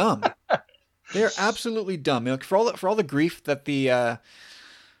 They're dumb. They're absolutely dumb. Like, for all the grief that the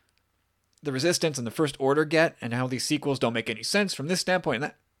Resistance and the First Order get, and how these sequels don't make any sense from this standpoint. And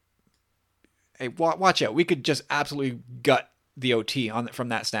that, hey, watch out. We could just absolutely gut the OT from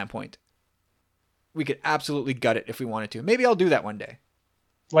that standpoint. We could absolutely gut it if we wanted to. Maybe I'll do that one day.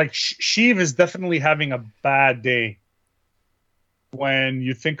 Like, Sheev is definitely having a bad day when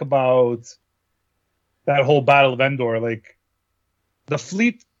you think about that whole Battle of Endor. Like,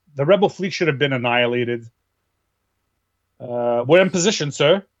 the Rebel fleet should have been annihilated. We're in position,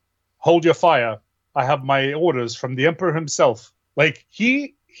 sir. Hold your fire. I have my orders from the Emperor himself. Like,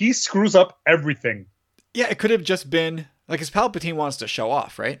 he screws up everything. Yeah, it could have just been like, his Palpatine wants to show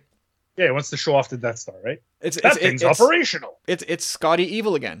off, right? Yeah, he wants to show off the Death Star, right? It's operational. It's Scotty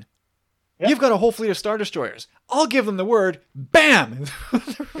Evil again. Yeah. You've got a whole fleet of Star Destroyers. I'll give them the word. Bam!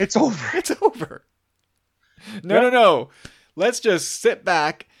 It's over. It's over. No. Let's just sit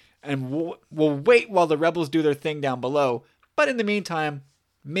back and we'll wait while the rebels do their thing down below. But in the meantime,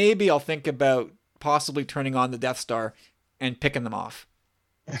 maybe I'll think about possibly turning on the Death Star and picking them off.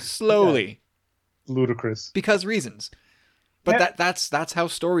 Slowly. Yeah. Ludicrous. Because reasons. But Yeah. that's how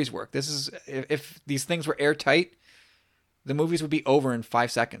stories work. This is, if these things were airtight, the movies would be over in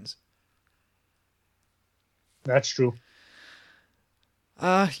 5 seconds. That's true.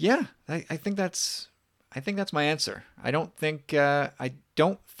 Yeah. I think that's my answer. I don't think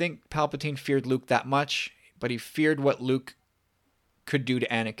Palpatine feared Luke that much, but he feared what Luke could do to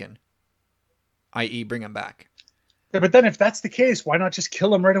Anakin, i.e. bring him back. Yeah, but then if that's the case, why not just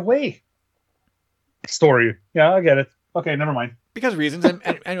kill him right away? Story. Yeah, I get it. Okay, never mind. Because reasons,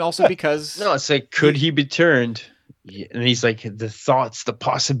 and also because... No, it's like, could he be turned? Yeah, and he's like, the thoughts, the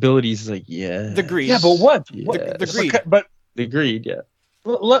possibilities, like, yeah. The greed. Yeah, but what? Yeah. The greed. Okay, but The greed, yeah.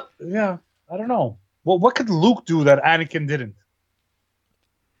 yeah, I don't know. Well, what could Luke do that Anakin didn't?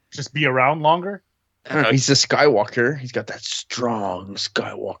 Just be around longer? I don't know. He's a Skywalker. He's got that strong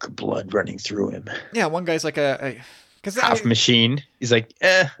Skywalker blood running through him. Yeah, one guy's like Half machine. He's like,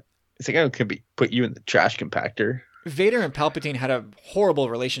 It's like, I could put you in the trash compactor. Vader and Palpatine had a horrible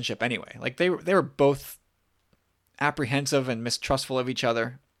relationship anyway. Like, they were both apprehensive and mistrustful of each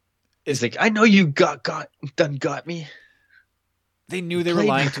other. It's like, I know you got me. They knew they were Played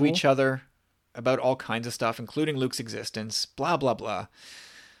lying me, to fool. each other about all kinds of stuff, including Luke's existence, blah, blah, blah.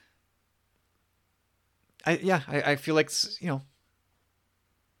 I feel like,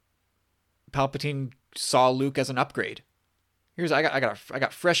 Palpatine saw Luke as an upgrade. I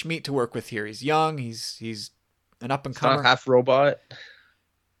got fresh meat to work with here. He's young. He's an up and It's not comer. half robot.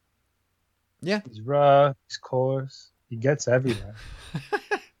 Yeah. He's rough, he's coarse. He gets everywhere.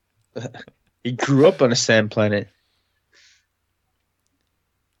 He grew up on a sand planet.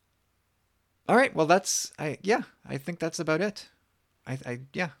 All right. Well, I think that's about it.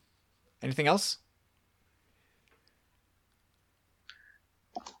 Yeah. Anything else?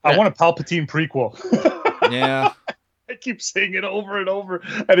 I want a Palpatine prequel. Yeah. I keep saying it over and over,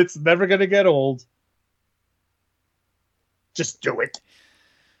 and it's never going to get old. Just do it.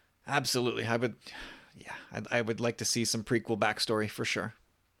 Absolutely. I would like to see some prequel backstory for sure.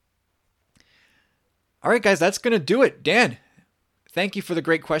 All right, guys, that's going to do it. Dan, thank you for the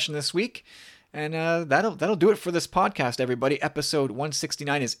great question this week. And that'll do it for this podcast, everybody. Episode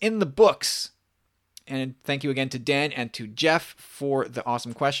 169 is in the books. And thank you again to Dan and to Jeff for the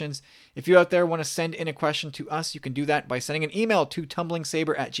awesome questions. If you out there want to send in a question to us, you can do that by sending an email to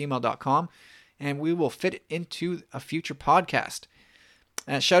tumblingsaber@gmail.com, and we will fit it into a future podcast.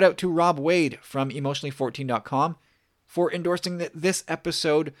 Shout out to Rob Wade from emotionally14.com for endorsing this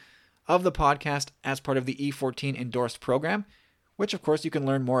episode of the podcast as part of the E14 endorsed program, which of course you can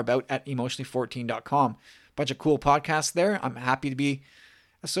learn more about at emotionally14.com. Bunch of cool podcasts there I'm happy to be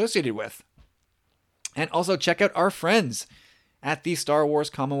associated with. And also check out our friends at the Star Wars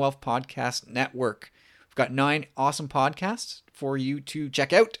Commonwealth Podcast Network. We've got 9 awesome podcasts for you to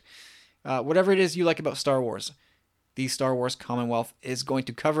check out. Whatever it is you like about Star Wars, the Star Wars Commonwealth is going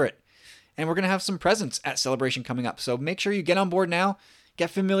to cover it. And we're going to have some presents at Celebration coming up. So make sure you get on board now.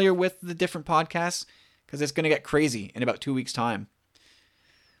 Get familiar with the different podcasts because it's going to get crazy in about 2 weeks' time.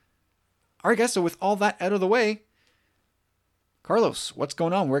 All right, guys. So with all that out of the way, Carlos, what's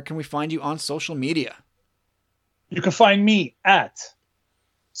going on? Where can we find you on social media? You can find me at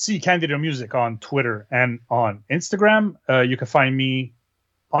C Candido Music on Twitter and on Instagram. You can find me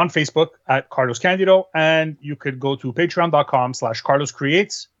on Facebook at Carlos Candido, and you could go to patreon.com/Carlos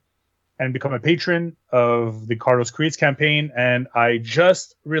Creates and become a patron of the Carlos Creates campaign. And I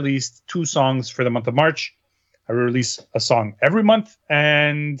just released 2 songs for the month of March. I release a song every month,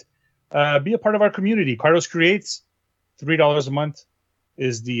 and be a part of our community. Carlos Creates, $3 a month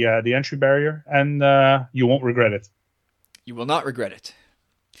is the entry barrier, and you won't regret it. You will not regret it.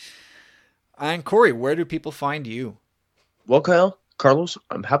 And Corey, where do people find you? Well, Kyle, Carlos,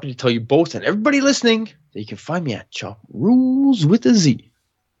 I'm happy to tell you both and everybody listening that you can find me at Chop Rules with a Z.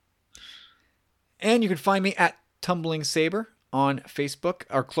 And you can find me at Tumbling Saber on Facebook,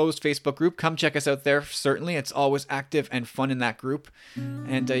 our closed Facebook group. Come check us out there, certainly. It's always active and fun in that group.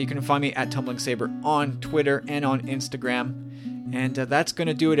 And you can find me at Tumbling Saber on Twitter and on Instagram. And that's going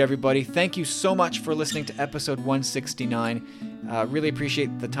to do it, everybody. Thank you so much for listening to episode 169. Really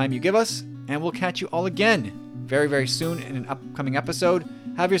appreciate the time you give us. And we'll catch you all again very, very soon in an upcoming episode.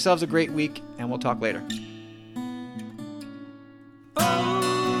 Have yourselves a great week, and we'll talk later.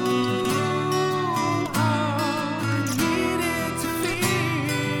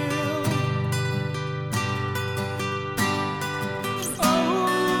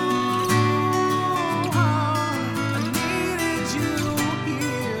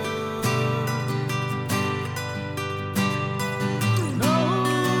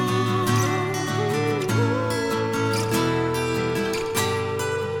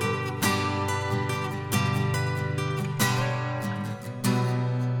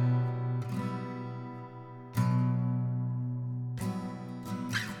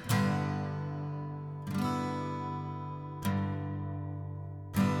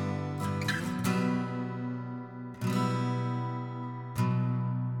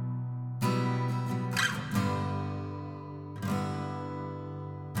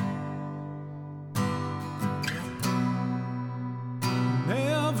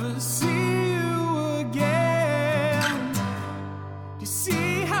 See you again. Do you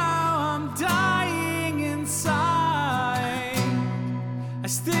see how I'm dying inside? I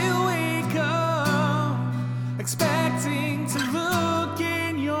still wake up expecting to look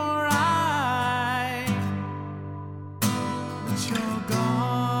in your eye, but you're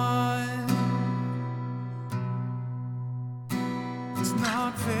gone. It's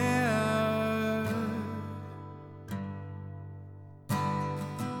not fair.